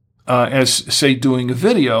as, say, doing a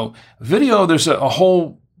video. Video, there's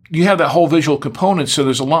you have that whole visual component, so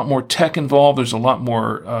there's a lot more tech involved, there's a lot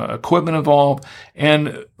more equipment involved, and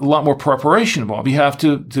a lot more preparation involved. You have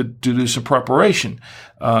to do some preparation.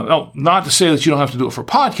 Not to say that you don't have to do it for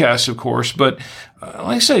podcasts, of course, but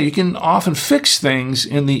like I say, you can often fix things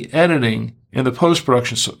in the editing, in the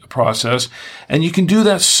post-production process, and you can do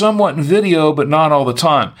that somewhat in video, but not all the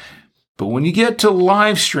time. But when you get to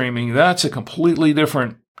live streaming, that's a completely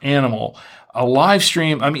different animal. A live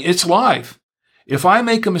stream, it's live. If I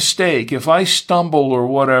make a mistake, if I stumble or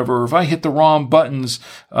whatever, if I hit the wrong buttons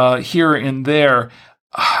here and there,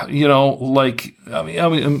 like that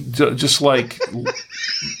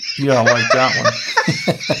one.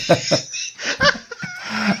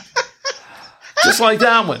 Just like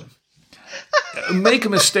that one. Make a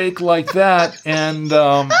mistake like that, and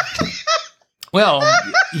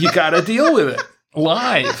you got to deal with it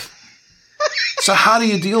live. So how do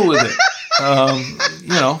you deal with it?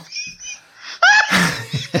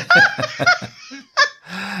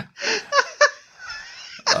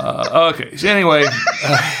 Okay. So anyway,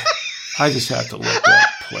 I just have to let that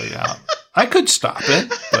play out. I could stop it,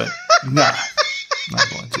 but no, I'm not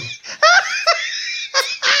going to.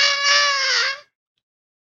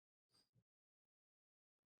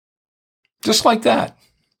 Just like that.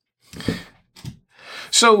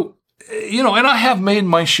 So, and I have made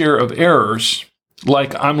my share of errors.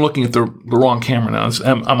 Like I'm looking at the wrong camera now.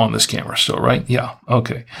 I'm on this camera still, right? Yeah.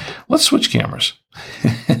 Okay. Let's switch cameras.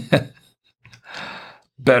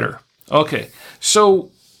 Better. Okay.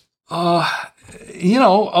 So, a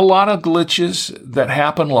lot of glitches that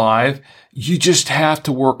happen live, you just have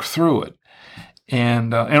to work through it.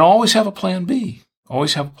 And always have a plan B.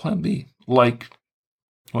 Always have a plan B. Like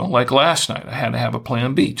last night, I had to have a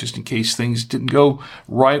plan B just in case things didn't go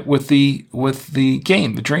right with the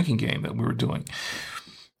game, the drinking game that we were doing.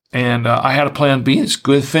 And I had a plan B. It's a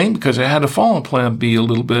good thing because I had to follow plan B a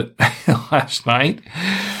little bit last night,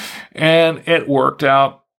 and it worked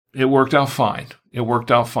out. It worked out fine.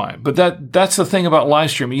 But that's the thing about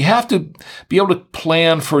live streaming. You have to be able to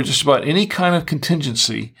plan for just about any kind of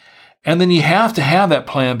contingency, and then you have to have that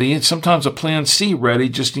plan B and sometimes a plan C ready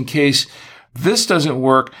just in case this doesn't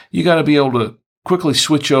work. You got to be able to quickly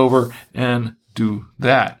switch over and do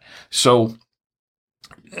that. So,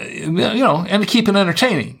 and to keep it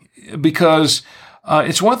entertaining, because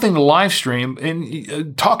it's one thing to live stream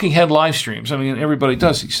and talking head live streams. Everybody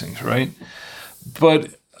does these things, right?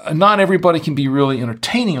 But not everybody can be really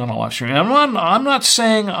entertaining on a live stream. I'm not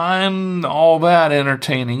saying I'm all that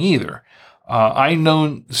entertaining either. I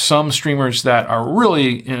know some streamers that are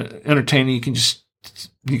really entertaining.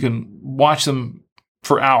 You can watch them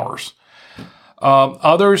for hours.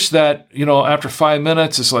 Others that, after 5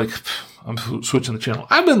 minutes, it's like, I'm switching the channel.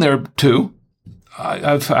 I've been there too.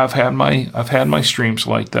 I've had my streams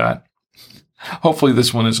like that. Hopefully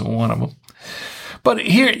this one isn't one of them. But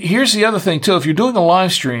here's the other thing too. If you're doing a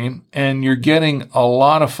live stream and you're getting a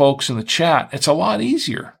lot of folks in the chat, it's a lot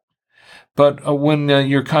easier. But when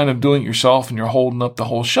you're kind of doing it yourself and you're holding up the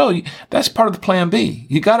whole show, that's part of the plan B.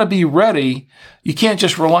 You got to be ready. You can't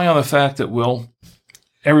just rely on the fact that,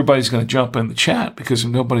 everybody's going to jump in the chat, because if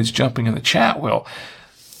nobody's jumping in the chat,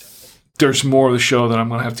 there's more of the show that I'm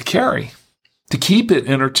going to have to carry to keep it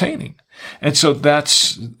entertaining. And so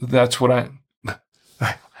that's what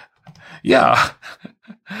yeah,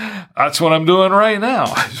 that's what I'm doing right now,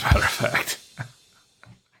 as a matter of fact.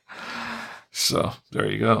 So there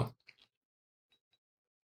you go.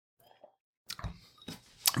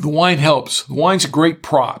 The wine helps. The wine's a great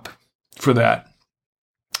prop for that.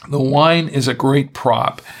 The wine is a great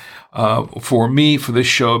prop for me for this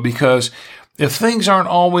show, because if things aren't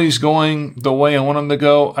always going the way I want them to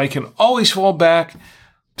go, I can always fall back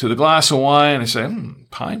to the glass of wine and say,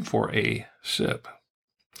 time for a sip.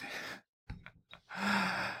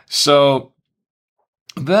 So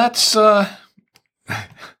that's those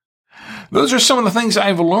are some of the things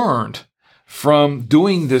I've learned from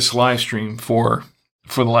doing this live stream for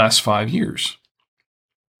the last 5 years.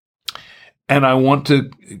 And I want to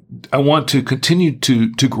continue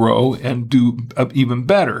to grow and do even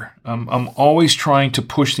better. I'm always trying to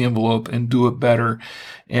push the envelope and do it better.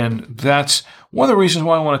 And that's one of the reasons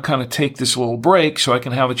why I want to kind of take this little break, so I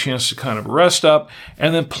can have a chance to kind of rest up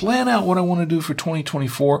and then plan out what I want to do for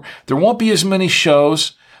 2024. There won't be as many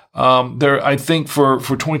shows. I think for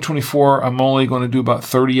 2024, I'm only going to do about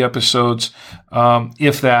 30 episodes,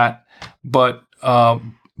 if that. But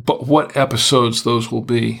what episodes those will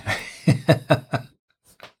be.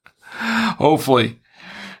 Hopefully.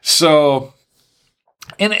 So,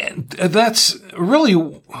 and that's really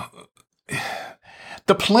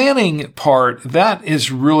the planning part. That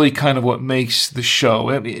is really kind of what makes the show.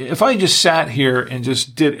 I mean, if I just sat here and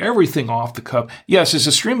just did everything off the cuff, yes, it's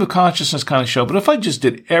a stream of consciousness kind of show, but if I just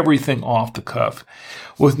did everything off the cuff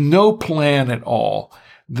with no plan at all,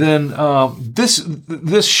 then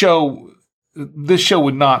this show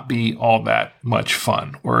would not be all that much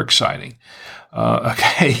fun or exciting.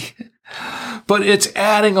 Okay. But it's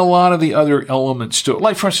adding a lot of the other elements to it.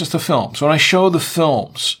 Like, for instance, the films. When I show the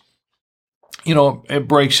films, it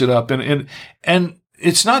breaks it up. And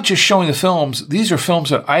it's not just showing the films. These are films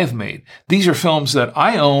that I've made. These are films that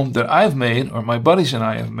I own, that I've made, or my buddies and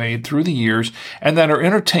I have made through the years, and that are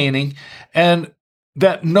entertaining and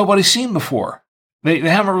that nobody's seen before. They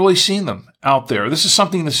haven't really seen them out there. This is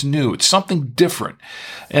something that's new. It's something different.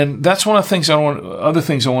 And that's one of the things other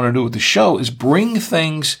things I want to do with the show is bring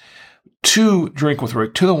things to Drink with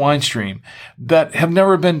Rick, to the wine stream, that have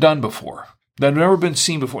never been done before, that have never been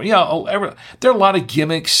seen before. Yeah, there are a lot of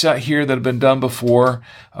gimmicks out here that have been done before,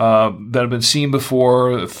 that have been seen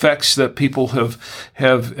before, effects that people have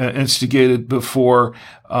instigated before.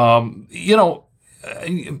 Now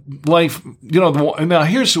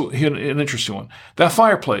here's an interesting one. That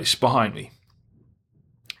fireplace behind me.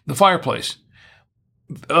 The fireplace.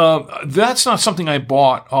 That's not something I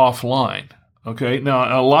bought offline. Okay.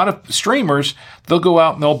 Now, a lot of streamers, they'll go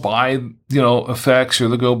out and they'll buy, effects, or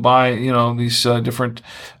they'll go buy, these different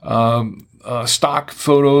stock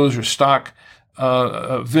photos or stock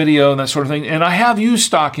video and that sort of thing. And I have used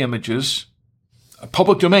stock images,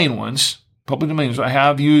 public domain ones. I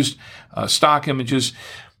have used stock images,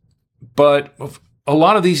 but a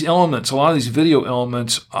lot of these elements, a lot of these video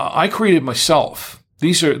elements, I created myself.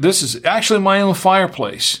 This is actually my own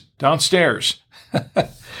fireplace downstairs.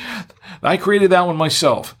 I created that one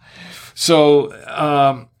myself. So,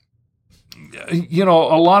 a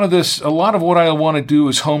lot of what I want to do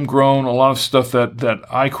is homegrown, a lot of stuff that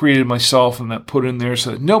I created myself and that put in there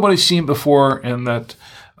so that nobody's seen before, and that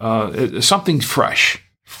it's something fresh.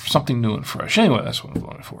 Something new and fresh. Anyway, that's what I'm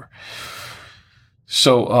going for.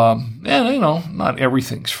 So, not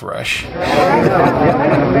everything's fresh.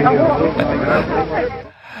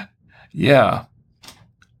 Yeah,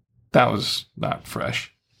 that was not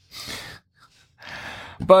fresh.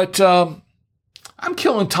 But I'm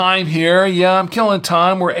killing time here. Yeah, I'm killing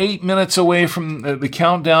time. We're 8 minutes away from the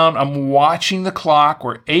countdown. I'm watching the clock.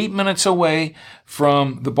 We're 8 minutes away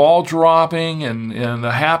from the ball dropping and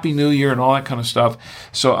the Happy New Year and all that kind of stuff.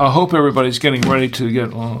 So I hope everybody's getting ready to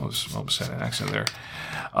get... Oh, I almost had an accent there.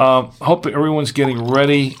 Hope everyone's getting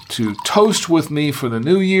ready to toast with me for the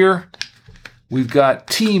new year. We've got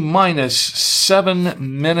T minus 7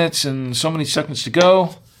 minutes and so many seconds to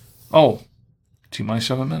go. Oh, T minus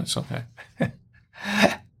 7 minutes. Okay.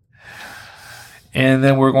 And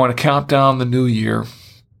then we're going to count down the new year.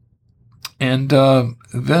 And then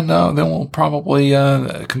we'll probably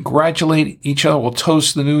congratulate each other. We'll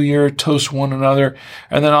toast the new year, toast one another.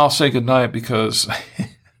 And then I'll say goodnight because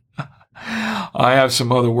I have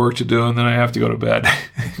some other work to do and then I have to go to bed.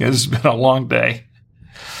 It's been a long day.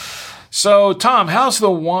 So, Tom, how's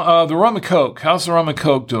the rum and coke? How's the rum and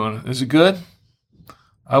coke doing? Is it good?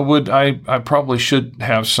 I probably should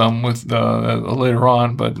have some with later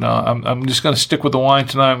on, but I'm just going to stick with the wine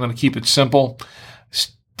tonight. I'm going to keep it simple.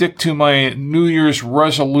 Stick to my New Year's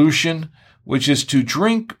resolution, which is to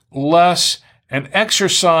drink less and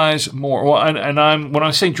exercise more. Well, and when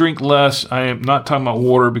I say drink less, I am not talking about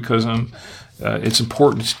water because it's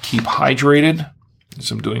important to keep hydrated,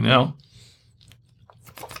 as I'm doing now.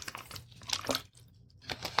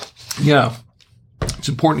 Yeah, it's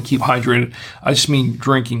important to keep hydrated. I just mean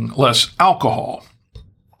drinking less alcohol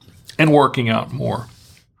and working out more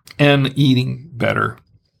and eating better.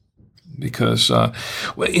 Because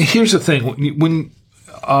here's the thing, when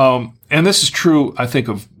and this is true, I think,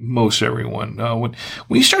 of most everyone. When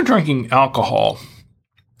you start drinking alcohol,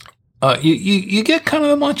 you get kind of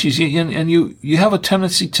the munchies, and you have a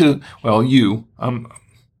tendency to. Well,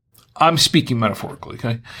 I'm speaking metaphorically,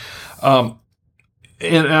 okay.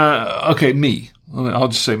 Me. I'll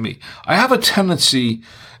just say me. I have a tendency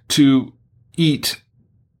to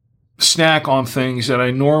snack on things that I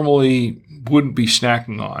normally wouldn't be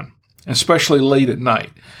snacking on, especially late at night.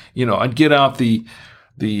 I'd get out the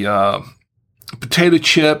potato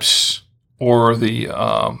chips or the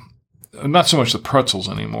not so much the pretzels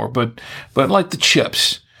anymore, but like the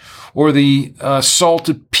chips or the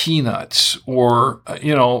salted peanuts or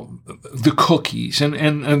the cookies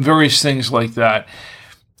and various things like that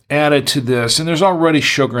added to this. And there's already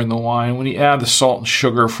sugar in the wine. When you add the salt and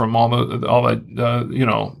sugar from all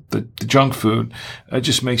that the junk food, it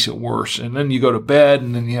just makes it worse. And then you go to bed,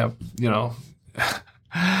 and then you have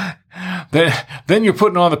then you're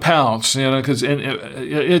putting on the pounds, because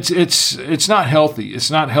it's not healthy. It's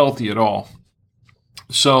not healthy at all.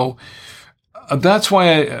 So that's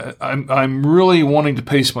why I'm really wanting to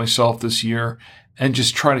pace myself this year and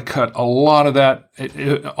just try to cut a lot of that,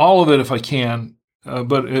 all of it if I can,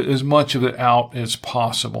 but as much of it out as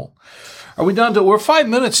possible. Are we done? We're 5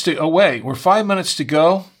 minutes away. We're 5 minutes to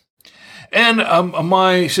go. And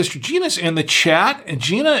my sister Gina's in the chat. And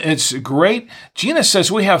Gina, it's great. Gina says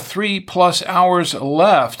we have 3+ hours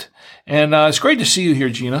left. And it's great to see you here,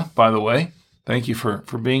 Gina, by the way. Thank you for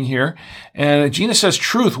being here. And Gina says,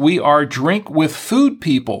 truth, we are drink with food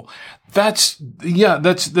people. That's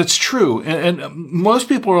true. And most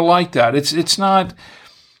people are like that. It's not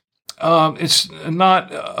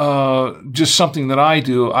just something that I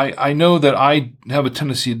do. I know that I have a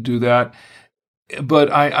tendency to do that,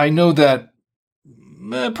 but I know that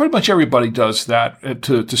pretty much everybody does that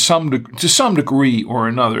to some degree or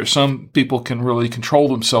another. Some people can really control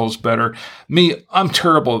themselves better. Me, I'm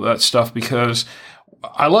terrible at that stuff because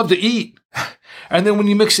I love to eat. And then when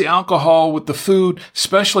you mix the alcohol with the food,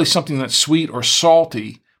 especially something that's sweet or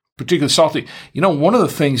salty, particularly salty, one of the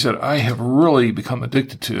things that I have really become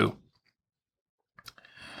addicted to.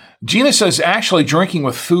 Gina says, actually, drinking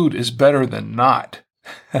with food is better than not.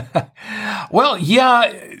 Well,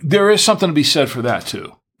 yeah, there is something to be said for that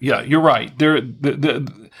too. Yeah, you're right. There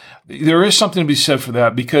is something to be said for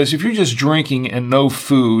that, because if you're just drinking and no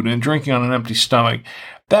food and drinking on an empty stomach,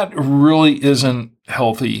 that really isn't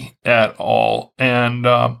healthy at all. And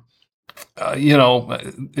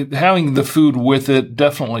having the food with it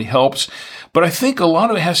definitely helps. But I think a lot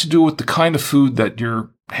of it has to do with the kind of food that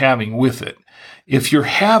you're having with it. If you're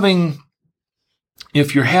having,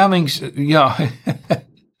 yeah,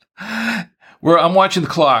 I'm watching the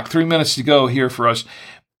clock, 3 minutes to go here for us.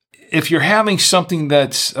 If you're having something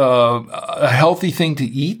that's a healthy thing to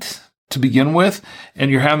eat to begin with,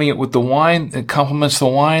 and you're having it with the wine, it complements the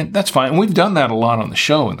wine, that's fine. And we've done that a lot on the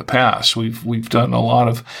show in the past. We've done a lot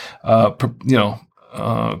of,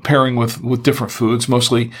 pairing with different foods,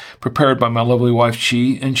 mostly prepared by my lovely wife,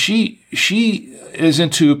 Chi, and she is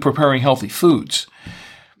into preparing healthy foods.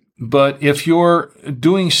 But if you're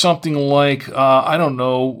doing something like, I don't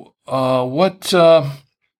know, what did I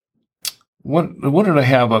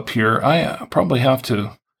have up here? I probably have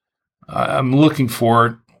to, I'm looking for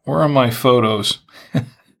it. Where are my photos?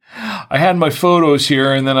 I had my photos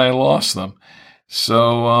here and then I lost them.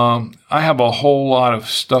 So I have a whole lot of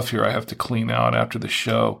stuff here I have to clean out after the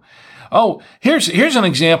show. Oh, here's an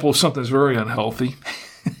example of something that's very unhealthy.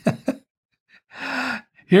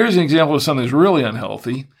 Here's an example of something that's really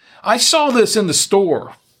unhealthy. I saw this in the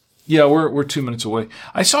store. Yeah, we're 2 minutes away.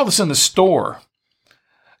 I saw this in the store.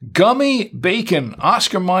 Gummy bacon,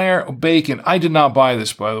 Oscar Mayer bacon. I did not buy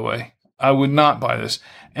this, by the way. I would not buy this.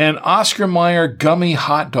 And Oscar Mayer gummy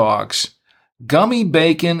hot dogs. Gummy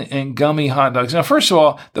bacon and gummy hot dogs. Now, first of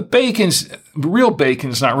all, real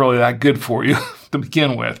bacon's not really that good for you to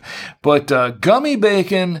begin with. But gummy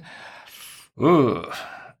bacon,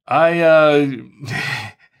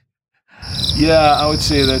 yeah, I would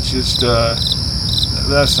say that's just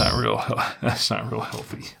that's not real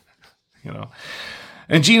healthy, you know.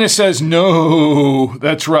 And Gina says, no,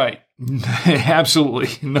 that's right.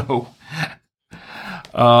 Absolutely no.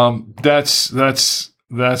 That's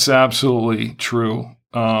absolutely true.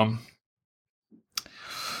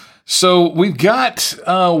 So we've got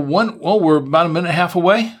we're about a minute and a half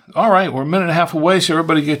away. All right, we're a minute and a half away, so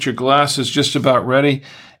everybody get your glasses just about ready.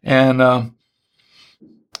 And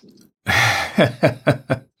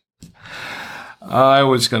I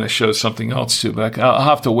was going to show something else too, but I'll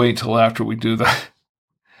have to wait till after we do that.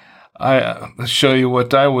 I'll show you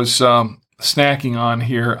what I was snacking on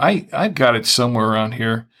here. I've got it somewhere around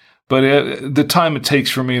here, but the time it takes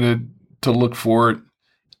for me to look for it,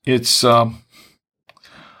 it's we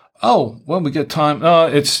got time.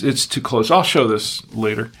 It's too close. I'll show this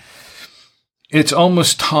later. It's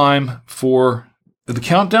almost time for the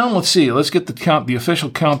countdown. Let's see. Let's get the official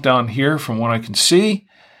countdown here from what I can see.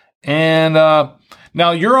 And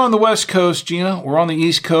now you're on the West Coast, Gina. We're on the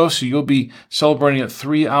East Coast, so you'll be celebrating it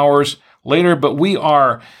 3 hours later. But we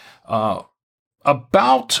are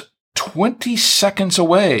about 20 seconds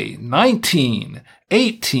away. 19,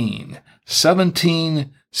 18,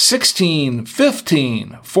 17, 16,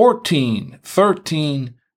 15, 14,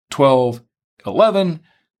 13, 12, 11,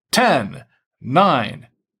 10, 9,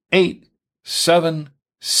 8, 7,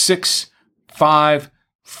 6, 5,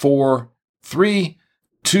 4, 3,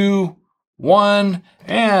 2, 1,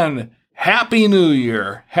 and Happy New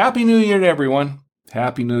Year. Happy New Year to everyone.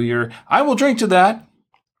 Happy New Year. I will drink to that.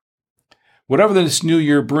 Whatever this new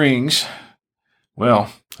year brings,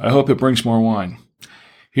 well, I hope it brings more wine.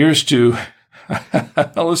 Here's to,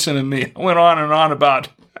 listen to me. I went on and on about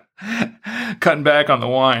cutting back on the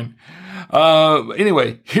wine.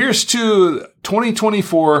 Anyway, here's to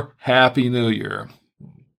 2024 Happy New Year.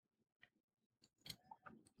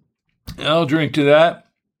 I'll drink to that.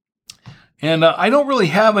 And I don't really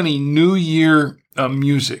have any New Year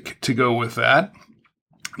music to go with that,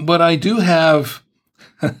 but I do have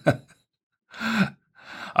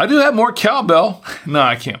more cowbell. No,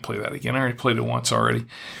 I can't play that again. I already played it once already.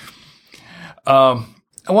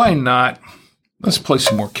 Why not? Let's play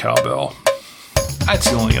some more cowbell. That's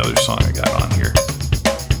the only other song I got on here.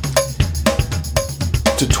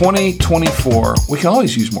 To 2024, we can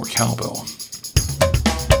always use more cowbell.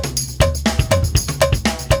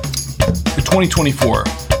 2024.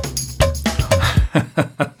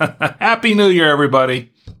 Happy New Year,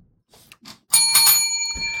 everybody.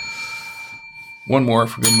 One more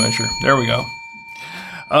for good measure. There we go.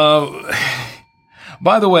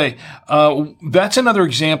 By the way, that's another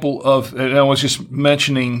example of, and I was just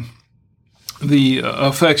mentioning the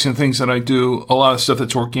effects and things that I do, a lot of stuff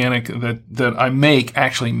that's organic that I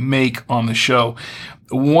actually make on the show.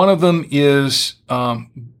 One of them is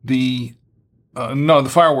the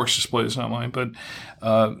fireworks display is not mine, but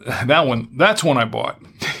that's one I bought.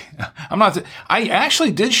 I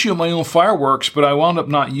actually did shoot my own fireworks, but I wound up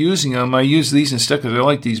not using them. I used these instead because I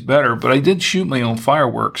like these better, but I did shoot my own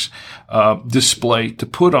fireworks display to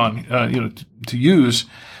put on, to use.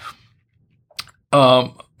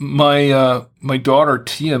 My daughter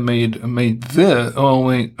Tia made this. Oh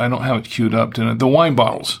wait, I don't have it queued up. The wine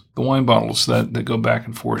bottles that go back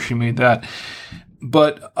and forth. She made that.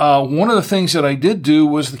 But one of the things that I did do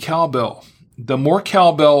was the cowbell. The More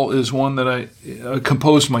Cowbell is one that I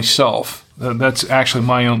composed myself. That's actually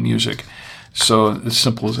my own music. So as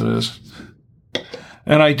simple as it is.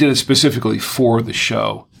 And I did it specifically for this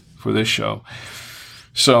show.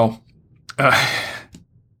 So I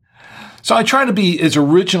try to be as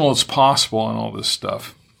original as possible on all this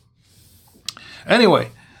stuff.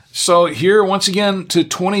 Anyway, so here once again to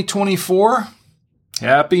 2024.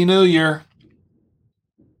 Happy New Year.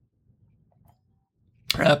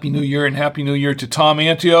 Happy New Year, and Happy New Year to Tom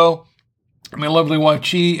Antio, my lovely wife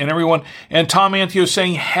Chi, and everyone. And Tom Antio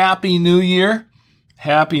saying Happy New Year.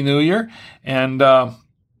 Happy New Year. And I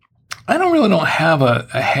don't have a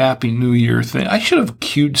Happy New Year thing. I should have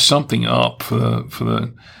queued something up for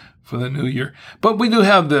the New Year. But we do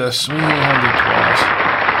have this. We do have the applause.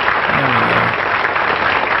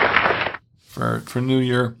 For New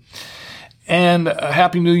Year. And a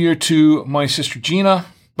Happy New Year to my sister Gina.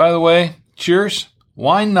 by the way, cheers.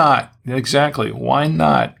 Why not? Exactly. Why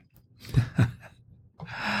not?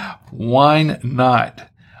 Why not?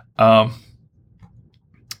 I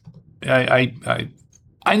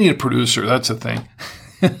need a producer. That's the thing.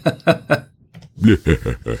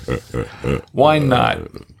 Why not?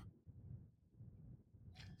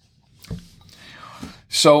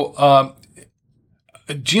 So,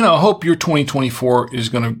 Gina, I hope your 2024 is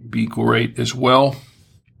going to be great as well.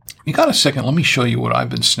 You got a second? Let me show you what I've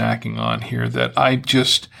been snacking on here that I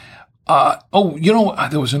just, there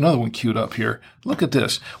was another one queued up here. Look at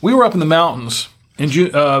this. We were up in the mountains. And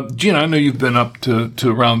Gina, I know you've been up to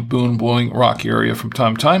around Boone, Blowing Rock area from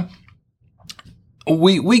time to time.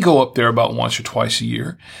 We go up there about once or twice a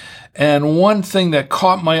year. And one thing that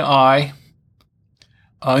caught my eye,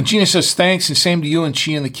 Gina says, thanks, and same to you and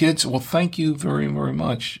she and the kids. Well, thank you very, very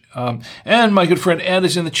much. And my good friend Ed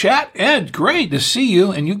is in the chat. Ed, great to see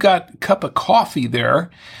you. And you got a cup of coffee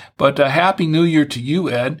there. But Happy New Year to you,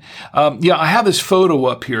 Ed. I have this photo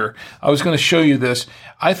up here. I was going to show you this.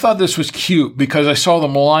 I thought this was cute because I saw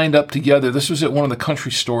them lined up together. This was at one of the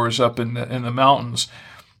country stores up in the mountains.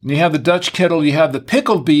 And you have the Dutch kettle, you have the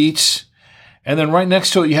pickled beets, and then right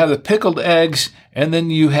next to it you have the pickled eggs, and then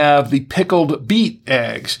you have the pickled beet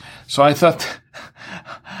eggs. So I thought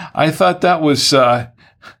that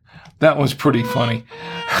was pretty funny.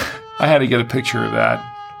 I had to get a picture of that.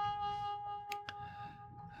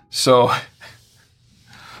 So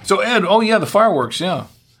Ed, oh yeah, the fireworks, yeah.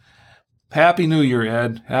 Happy New Year,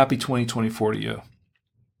 Ed. Happy 2024 to you.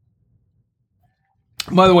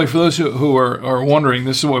 By the way, for those who are wondering,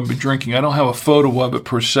 this is what I've been drinking. I don't have a photo of it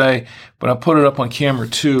per se, but I put it up on camera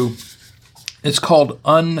too. It's called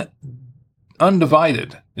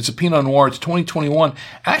Undivided. It's a Pinot Noir. It's 2021.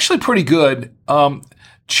 Actually pretty good.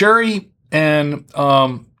 Cherry and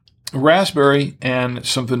raspberry and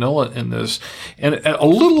some vanilla in this. And a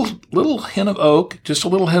little hint of oak, just a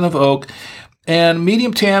little hint of oak, and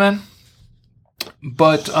medium tannin.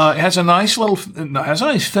 But it has a nice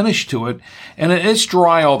finish to it, and it's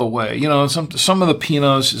dry all the way. You know, some of the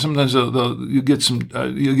Pinots sometimes you get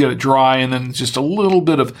it dry, and then just a little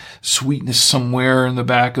bit of sweetness somewhere in the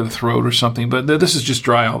back of the throat or something. But this is just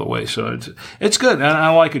dry all the way, so it's good, and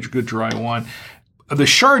I like a good dry wine. The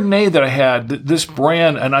Chardonnay that I had, this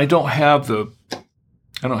brand, and I don't have the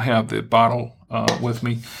bottle with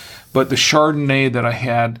me, but the Chardonnay that I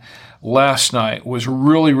had last night was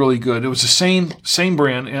really, really good. It was the same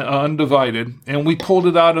brand, Undivided, and we pulled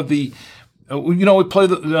it out of the. We played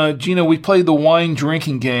the wine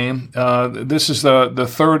drinking game. This is the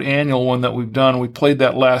third annual one that we've done. We played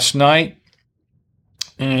that last night,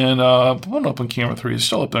 and put up on camera 3. It's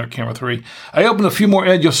still up there on camera 3. I opened a few more.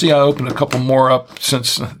 Ed, you'll see I opened a couple more up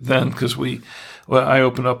since then because I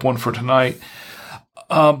opened up one for tonight.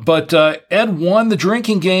 But Ed won the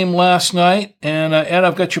drinking game last night, and Ed,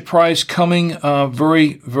 I've got your prize coming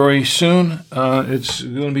very, very soon. It's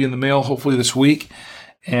going to be in the mail hopefully this week.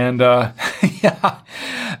 And yeah,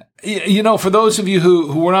 for those of you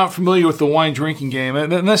who were not familiar with the wine drinking game,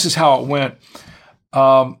 and this is how it went.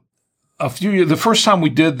 The first time we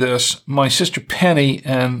did this, my sister Penny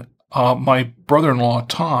and my brother-in-law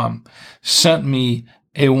Tom sent me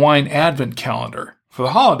a wine advent calendar for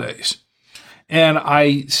the holidays. And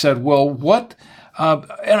I said, well, what?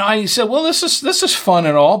 And I said, well, this is fun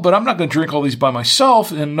and all, but I'm not going to drink all these by myself,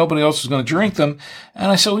 and nobody else is going to drink them.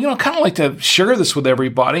 And I said, well, kind of like to share this with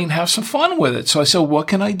everybody and have some fun with it. So I said, what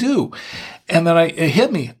can I do? And then it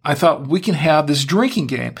hit me. I thought we can have this drinking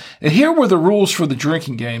game. And here were the rules for the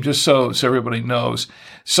drinking game, just so everybody knows.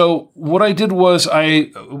 So what I did was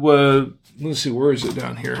let's see, where is it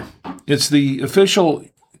down here? It's the official.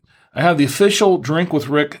 I have the official Drink with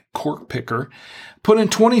Rick cork picker. Put in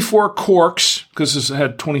 24 corks, because this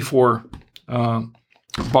had 24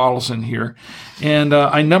 bottles in here. And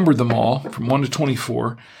I numbered them all from 1 to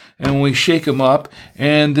 24. And we shake them up.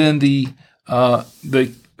 And then the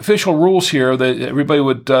official rules here that everybody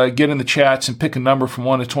would get in the chats and pick a number from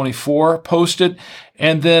 1 to 24, post it.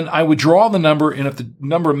 And then I would draw the number. And if the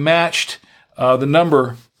number matched the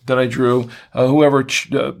number that I drew, whoever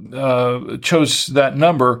chose that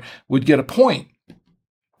number would get a point.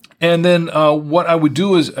 And then what I would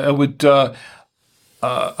do is I would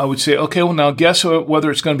say, okay, well, now guess whether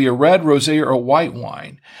it's going to be a red, rosé, or a white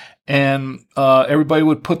wine. And everybody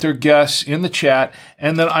would put their guess in the chat,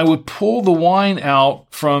 and then I would pull the wine out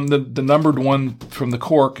from the numbered one from the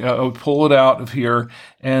cork. I would pull it out of here,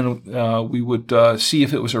 and we would see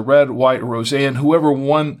if it was a red, white, or rosé. And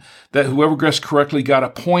whoever guessed correctly got a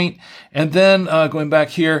point. And then going back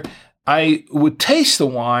here, I would taste the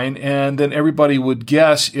wine, and then everybody would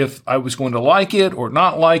guess if I was going to like it or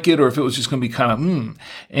not like it, or if it was just going to be kind of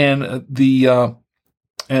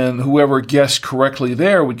and whoever guessed correctly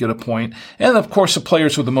there would get a point. And of course, the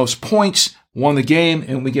players with the most points won the game,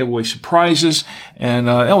 and we gave away some prizes, and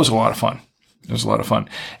that was a lot of fun. It was a lot of fun,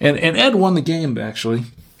 and Ed won the game actually.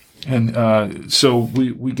 And so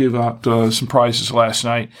we gave out some prizes last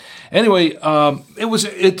night. Anyway,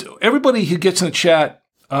 everybody who gets in the chat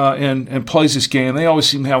and plays this game, they always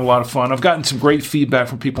seem to have a lot of fun. I've gotten some great feedback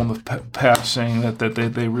from people in the past saying that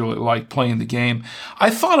they really like playing the game.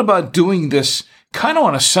 I thought about doing this kind of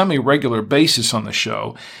on a semi-regular basis on the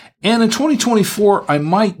show. And in 2024, I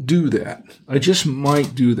might do that. I just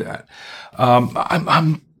might do that.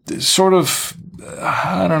 I'm sort of,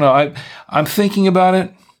 I don't know. I'm thinking about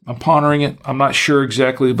it. I'm pondering it. I'm not sure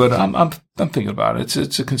exactly, but I'm thinking about it.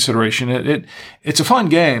 It's a consideration. It's a fun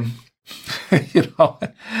game, you know.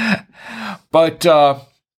 But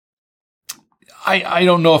I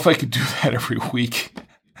don't know if I could do that every week.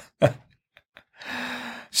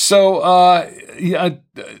 So yeah,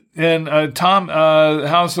 and Tom,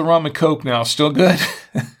 how's the rum and coke now? Still good?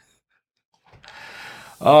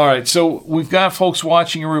 All right. So we've got folks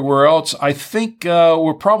watching everywhere else. I think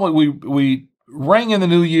we're probably we rang in the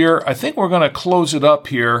new year. I think we're going to close it up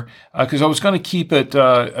here because I was going to keep it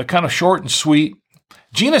kind of short and sweet.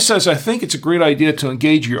 Gina says, I think it's a great idea to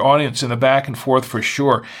engage your audience in the back and forth for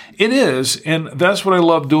sure. It is, and that's what I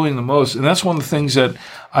love doing the most, and that's one of the things that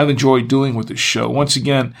I've enjoyed doing with this show. Once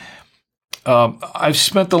again, I've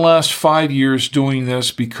spent the last 5 years doing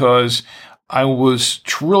this because I was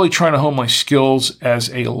really trying to hone my skills as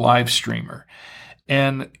a live streamer.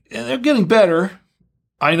 And they're getting better.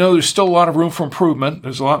 I know there's still a lot of room for improvement.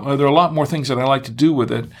 There are a lot more things that I like to do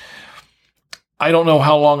with it. I don't know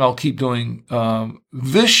how long I'll keep doing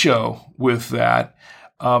this show with that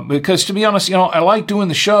because, to be honest, you know, I like doing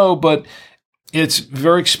the show, but it's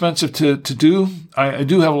very expensive to do. I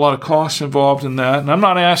do have a lot of costs involved in that, and I'm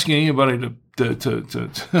not asking anybody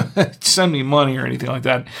to send me money or anything like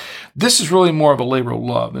that. This is really more of a labor of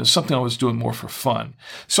love. It's something I was doing more for fun.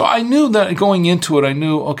 So I knew that going into it, I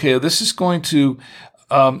knew, okay, this is going to.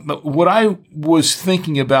 What I was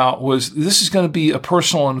thinking about was this is going to be a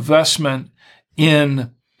personal investment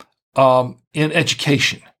in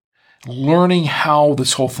education, learning how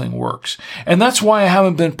this whole thing works. And that's why I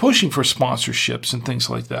haven't been pushing for sponsorships and things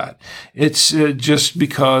like that. It's just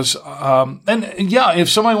because, and yeah, if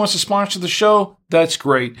somebody wants to sponsor the show, that's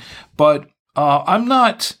great. But I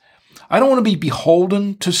don't want to be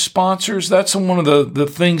beholden to sponsors. That's one of the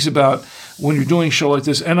things about when you're doing a show like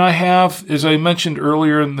this. And I have, as I mentioned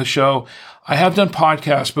earlier in the show, I have done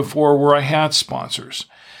podcasts before where I had sponsors.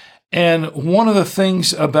 And one of the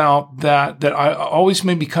things about that I always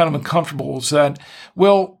made me kind of uncomfortable is that,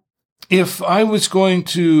 well, if I was going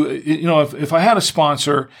to, you know, if I had a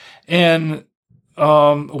sponsor and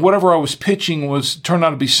whatever I was pitching turned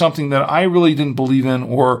out to be something that I really didn't believe in,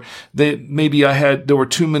 or that maybe there were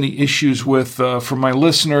too many issues with from my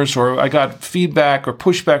listeners, or I got feedback or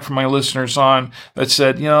pushback from my listeners on that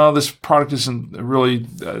said, you know, this product isn't really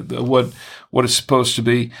what it's supposed to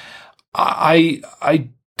be. I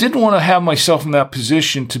didn't want to have myself in that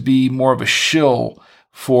position to be more of a shill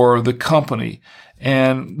for the company.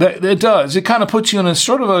 And that it does. It kind of puts you in a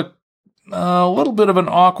sort of a little bit of an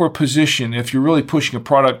awkward position if you're really pushing a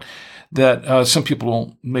product that some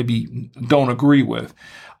people maybe don't agree with.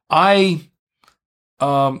 I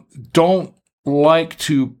don't like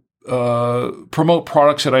to promote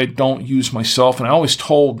products that I don't use myself. And I always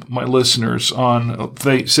told my listeners on,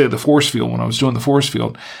 say, the force field, when I was doing the force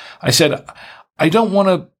field, I said, I'm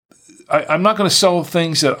not going to sell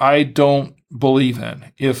things that I don't believe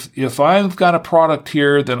in. If I've got a product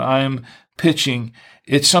here that I'm pitching,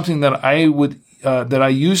 it's something that I would that I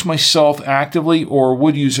use myself actively or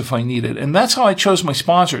would use if I need it. And that's how I chose my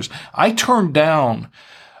sponsors. I turned down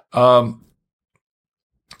I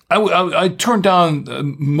turned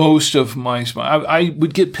down most of my I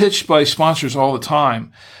would get pitched by sponsors all the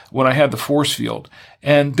time when I had the force field.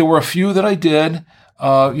 And there were a few that I did.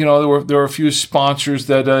 There were a few sponsors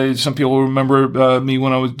that some people remember me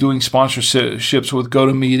when I was doing sponsorships with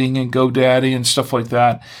GoToMeeting and GoDaddy and stuff like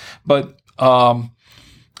that. But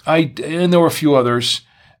and there were a few others.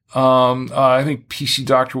 I think PC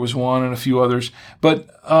Doctor was one, and a few others. But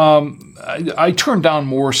I turned down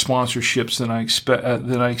more sponsorships than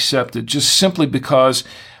I accepted, just simply because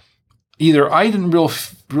either I didn't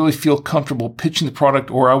really feel comfortable pitching the product,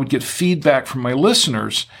 or I would get feedback from my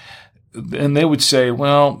listeners. And they would say,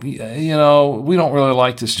 well, you know, we don't really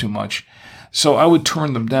like this too much. So I would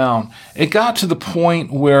turn them down. It got to the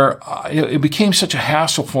point where it became such a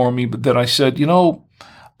hassle for me that I said,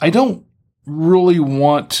 I don't really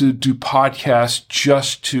want to do podcasts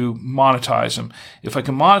just to monetize them. If I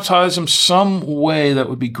can monetize them some way, that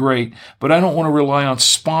would be great. But I don't want to rely on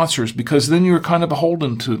sponsors because then you're kind of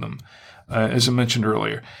beholden to them, as I mentioned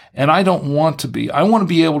earlier. And I don't want to be. I want to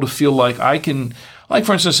be able to feel like I can, like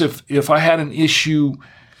for instance, if I had an issue,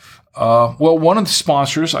 one of the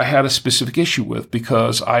sponsors I had a specific issue with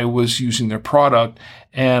because I was using their product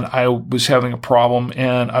and I was having a problem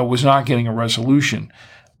and I was not getting a resolution.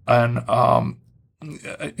 And,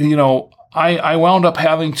 I wound up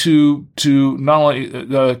having to not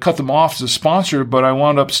only cut them off as a sponsor, but I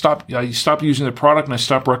wound up stopped using their product and I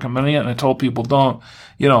stopped recommending it. And I told people, don't,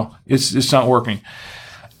 it's not working.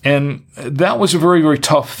 And that was a very, very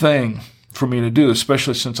tough thing for me to do,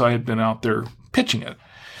 especially since I had been out there pitching it.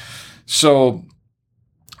 So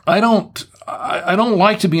I don't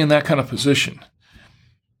like to be in that kind of position.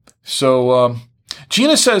 So,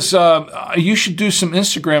 Gina says, you should do some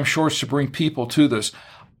Instagram shorts to bring people to this.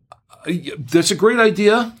 That's a great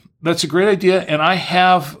idea. And I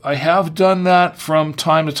have done that from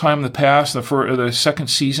time to time in the past. For the second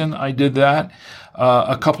season, I did that,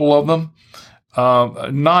 a couple of them,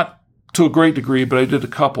 not to a great degree, but I did a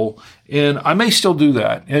couple, and I may still do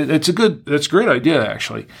that. It's a great idea,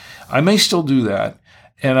 actually. I may still do that,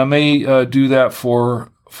 and I may do that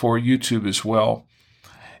for YouTube as well.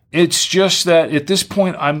 It's just that at this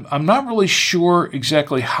point, I'm not really sure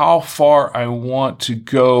exactly how far I want to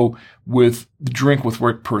go with Drink with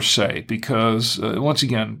Rick per se, because once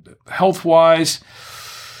again, health-wise,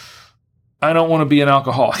 I don't want to be an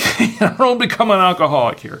alcoholic. I don't want to become an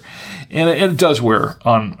alcoholic here. And it does wear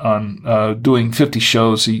on doing 50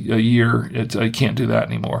 shows a year. I can't do that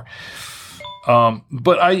anymore.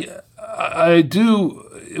 But I do.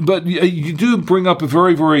 But you do bring up a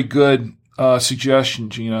very, very good suggestion,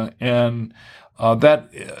 Gina, and that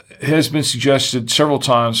has been suggested several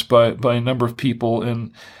times by a number of people.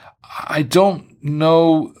 And I don't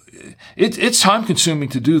know. It's time consuming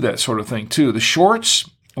to do that sort of thing too. The shorts,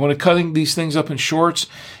 when cutting these things up in shorts.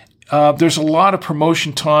 There's a lot of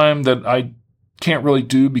promotion time that I can't really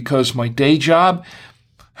do because my day job.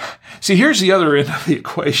 See, here's the other end of the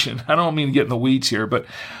equation. I don't mean to get in the weeds here, but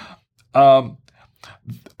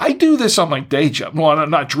I do this on my day job. Well, I'm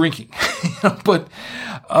not drinking, but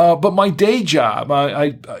my day job,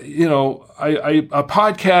 I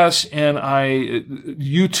podcast and I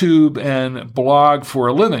YouTube and blog for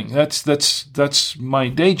a living. That's my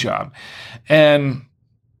day job, and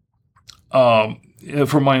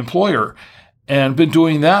for my employer, and been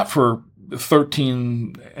doing that for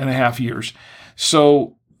 13 and a half years.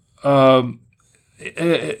 So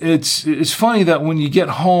it's funny that when you get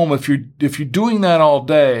home, if you're doing that all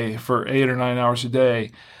day for 8 or 9 hours a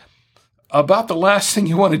day, about the last thing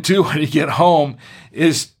you want to do when you get home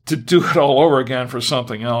is to do it all over again for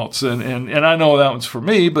something else. And I know that one's for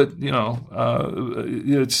me, but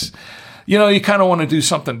it's. You kind of want to do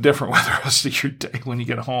something different with the rest of your day when you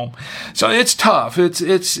get home. So it's tough. It's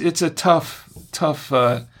a tough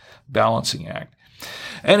balancing act.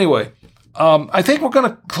 Anyway, I think we're going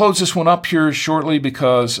to close this one up here shortly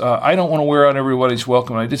because I don't want to wear out everybody's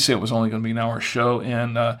welcome. I did say it was only going to be an hour show,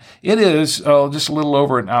 and it is just a little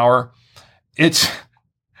over an hour.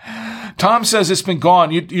 Tom says it's been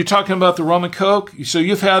gone. You're talking about the rum and coke. So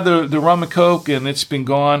you've had the rum and coke, and it's been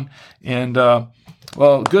gone. And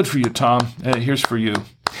well, good for you, Tom. Here's for you.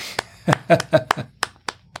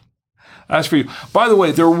 That's for you. By the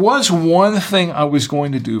way, there was one thing I was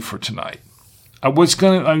going to do for tonight. I was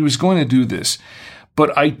going to do this,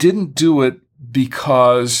 but I didn't do it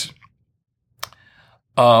because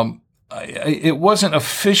it wasn't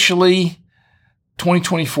officially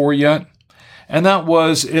 2024 yet. And that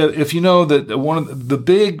was, if you know that one of the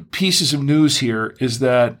big pieces of news here is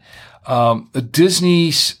that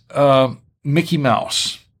Disney's Mickey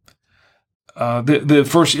Mouse, the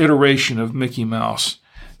first iteration of Mickey Mouse,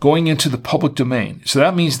 going into the public domain. So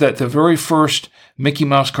that means that the very first Mickey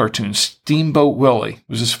Mouse cartoon, Steamboat Willie,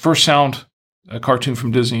 was his first sound cartoon from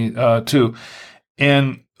Disney too,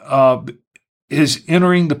 and is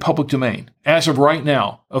entering the public domain as of right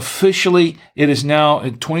now. Officially, it is now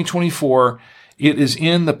in 2024. It is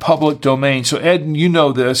in the public domain. So Ed, you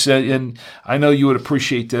know this, and I know you would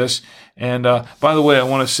appreciate this. And by the way, I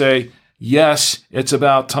want to say, yes, it's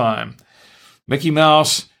about time. Mickey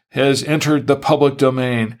Mouse has entered the public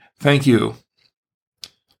domain. Thank you.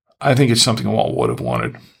 I think it's something Walt would have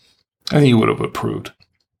wanted. I think he would have approved.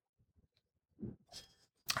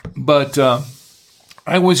 But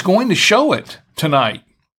I was going to show it tonight.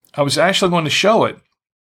 I was actually going to show it.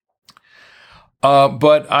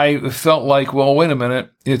 But I felt like, well, wait a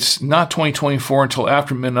minute, it's not 2024 until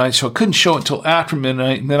after midnight, so I couldn't show it until after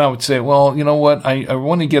midnight. And then I would say, well, you know what, I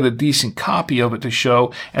want to get a decent copy of it to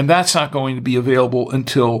show, and that's not going to be available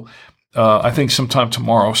until I think sometime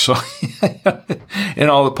tomorrow. So in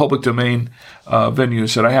all the public domain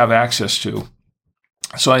venues that I have access to.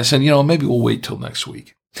 So I said, maybe we'll wait till next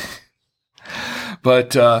week.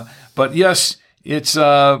 But yes, it's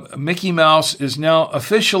Mickey Mouse is now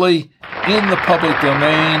officially in the public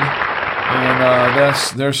domain,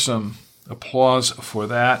 and there's some applause for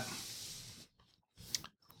that.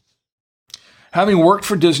 Having worked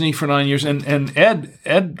for Disney for 9 years, and Ed,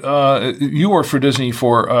 you worked for Disney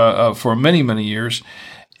for many, many years,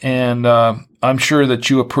 and I'm sure that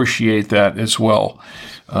you appreciate that as well.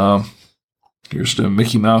 Here's the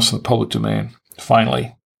Mickey Mouse in the public domain.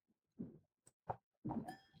 Finally,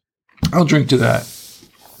 I'll drink to that.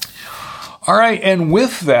 All right, and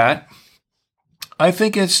with that, I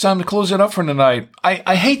think it's time to close it up for tonight.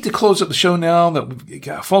 I hate to close up the show now that we've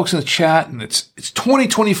got folks in the chat, and it's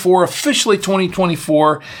 2024, officially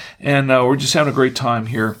 2024, and we're just having a great time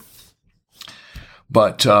here.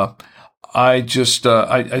 But I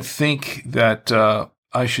think that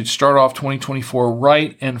I should start off 2024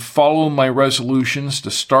 right and follow my resolutions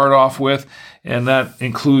to start off with, and that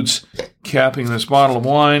includes capping this bottle of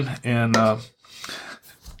wine and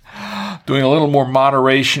doing a little more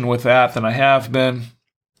moderation with that than I have been.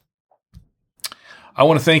 I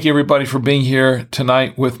want to thank everybody for being here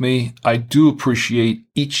tonight with me. I do appreciate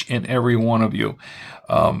each and every one of you.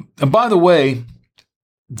 And by the way,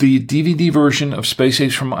 the DVD version of Space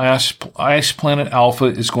Apes from Ice Planet Alpha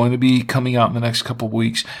is going to be coming out in the next couple of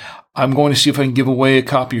weeks. I'm going to see if I can give away a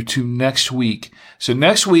copy or two next week. So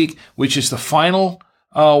next week, which is the final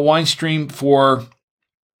wine stream for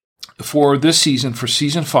this season, for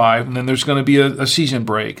season 5, and then there's going to be a season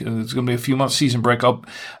break. There's going to be a few months season break.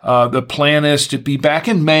 The plan is to be back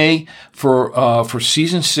in May for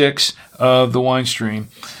season 6 of the wine stream.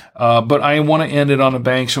 But I want to end it on a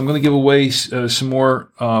bang, so I'm going to give away some more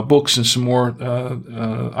books and some more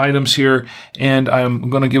items here, and I'm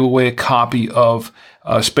going to give away a copy of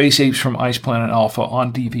Space Apes from Ice Planet Alpha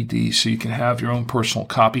on DVD, so you can have your own personal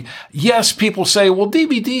copy. Yes, people say, well,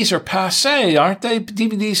 DVDs are passé, aren't they?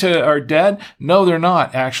 DVDs are dead. No, they're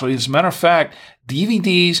not, actually. As a matter of fact,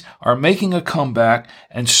 DVDs are making a comeback,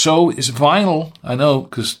 and so is vinyl. I know,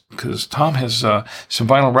 because Tom has some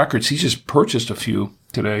vinyl records. He just purchased a few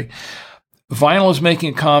today. Vinyl is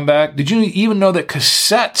making a comeback. Did you even know that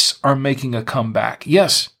cassettes are making a comeback?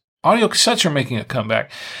 Yes, audio cassettes are making a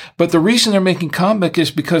comeback. But the reason they're making a comeback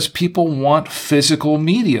is because people want physical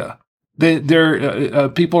media.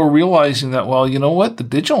 People are realizing that, well, you know what? The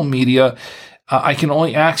digital media, I can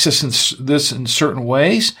only access this in certain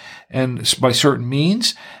ways and by certain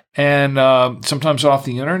means, and sometimes off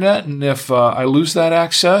the internet. And if I lose that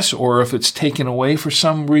access, or if it's taken away for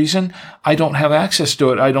some reason, I don't have access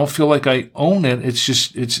to it. I don't feel like I own it. It's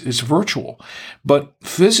just it's virtual. But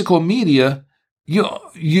physical media,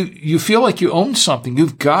 you feel like you own something.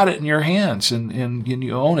 You've got it in your hands, and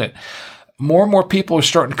you own it. More and more people are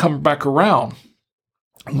starting to come back around.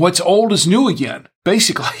 What's old is new again,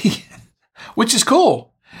 basically, which is cool.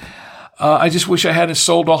 I just wish I hadn't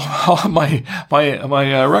sold all my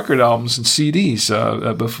record albums and CDs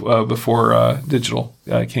before digital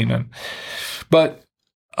came in. But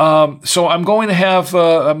so I'm going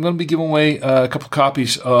to be giving away a couple of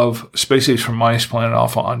copies of Space Apes from Ice Planet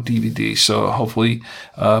Alpha on DVD. So hopefully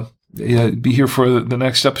be here for the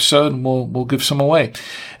next episode, and we'll give some away.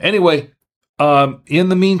 Anyway, in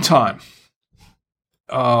the meantime,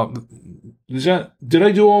 did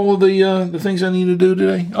I do all of the things I need to do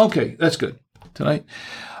today? Okay, that's good. Tonight,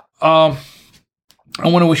 I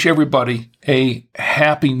want to wish everybody a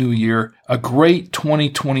happy new year, a great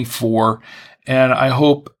 2024, and I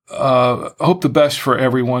hope the best for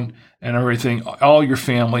everyone and everything, all your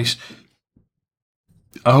families.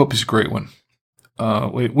 I hope it's a great one.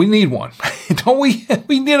 We need one, don't we?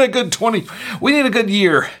 We need a good We need a good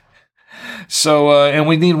year. So, and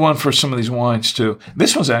we need one for some of these wines too.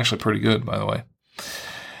 This one's actually pretty good, by the way.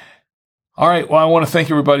 All right. Well, I want to thank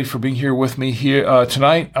everybody for being here with me here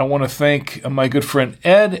tonight. I want to thank my good friend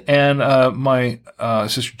Ed and my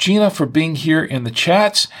sister Gina for being here in the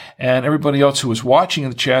chats, and everybody else who was watching in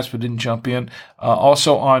the chats but didn't jump in.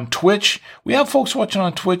 Also on Twitch. We have folks watching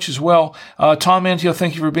on Twitch as well. Tom Antio,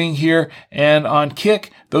 thank you for being here. And on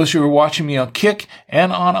Kick, those who are watching me on Kick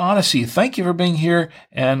and on Odyssey, thank you for being here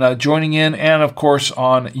and joining in. And, of course,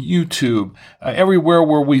 on YouTube. Everywhere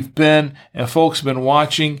where we've been, and folks have been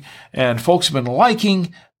watching, and folks have been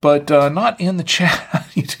liking but not in the chat on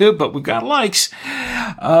YouTube, but we've got likes.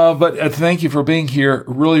 But thank you for being here.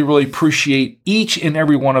 Really, really appreciate each and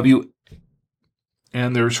every one of you.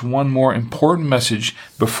 And there's one more important message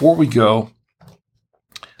before we go.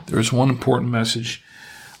 There's one important message.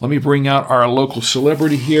 Let me bring out our local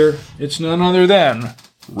celebrity here. It's none other than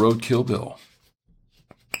Roadkill Bill.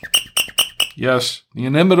 Yes, the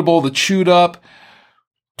inimitable, the chewed up,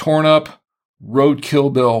 torn up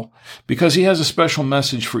Roadkill Bill, because he has a special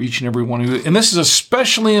message for each and every one of you. And this is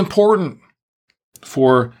especially important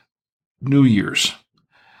for New Year's.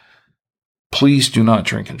 Please do not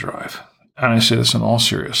drink and drive. And I say this in all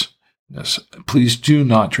seriousness. Please do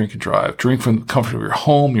not drink and drive. Drink from the comfort of your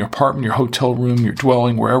home, your apartment, your hotel room, your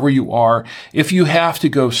dwelling, wherever you are. If you have to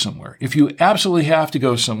go somewhere, if you absolutely have to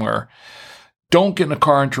go somewhere, don't get in a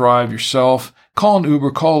car and drive yourself. Call an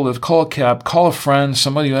Uber, call a Lyft, call a cab, call a friend,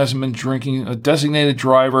 somebody who hasn't been drinking, a designated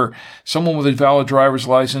driver, someone with a valid driver's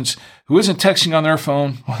license who isn't texting on their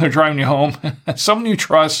phone while they're driving you home, someone you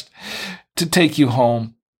trust to take you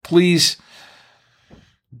home, please.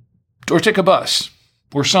 Or take a bus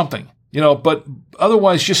or something, but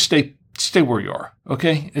otherwise just stay where you are.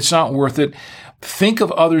 Okay. It's not worth it. Think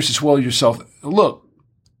of others as well as yourself. Look,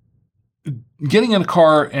 getting in a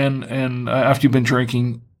car and after you've been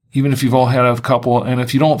drinking, even if you've all had a couple, and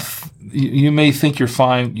if you don't, you may think you're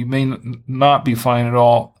fine. You may not be fine at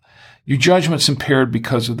all. Your judgment's impaired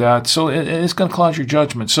because of that. So it's going to cloud your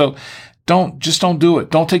judgment. So don't do it.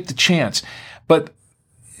 Don't take the chance. But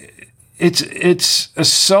it's a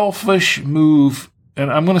selfish move.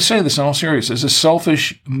 And I'm going to say this in all seriousness. It's a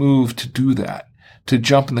selfish move to do that, to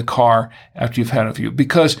jump in the car after you've had a few,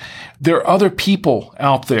 because there are other people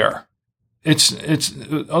out there. It's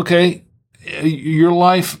okay. Your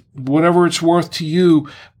life, whatever it's worth to you,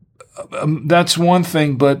 that's one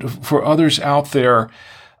thing. But for others out there,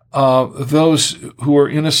 those who are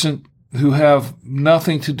innocent, who have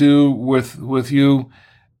nothing to do with you,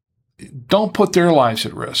 don't put their lives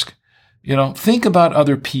at risk. Think about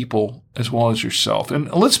other people as well as yourself.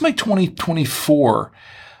 And let's make 2024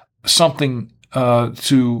 something a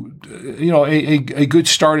good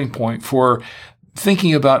starting point for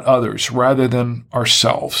thinking about others rather than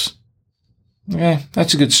ourselves. Okay,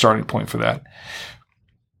 that's a good starting point for that.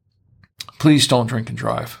 Please don't drink and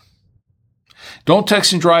drive. Don't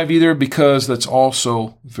text and drive either, because that's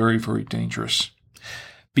also very, very dangerous.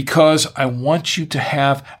 Because I want you to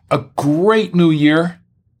have a great new year.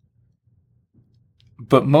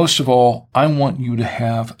 But most of all, I want you to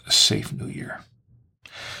have a safe new year.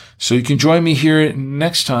 So you can join me here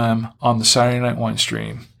next time on the Saturday Night Wine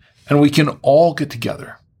Stream, and we can all get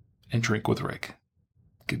together and drink with Rick.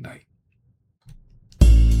 Good night.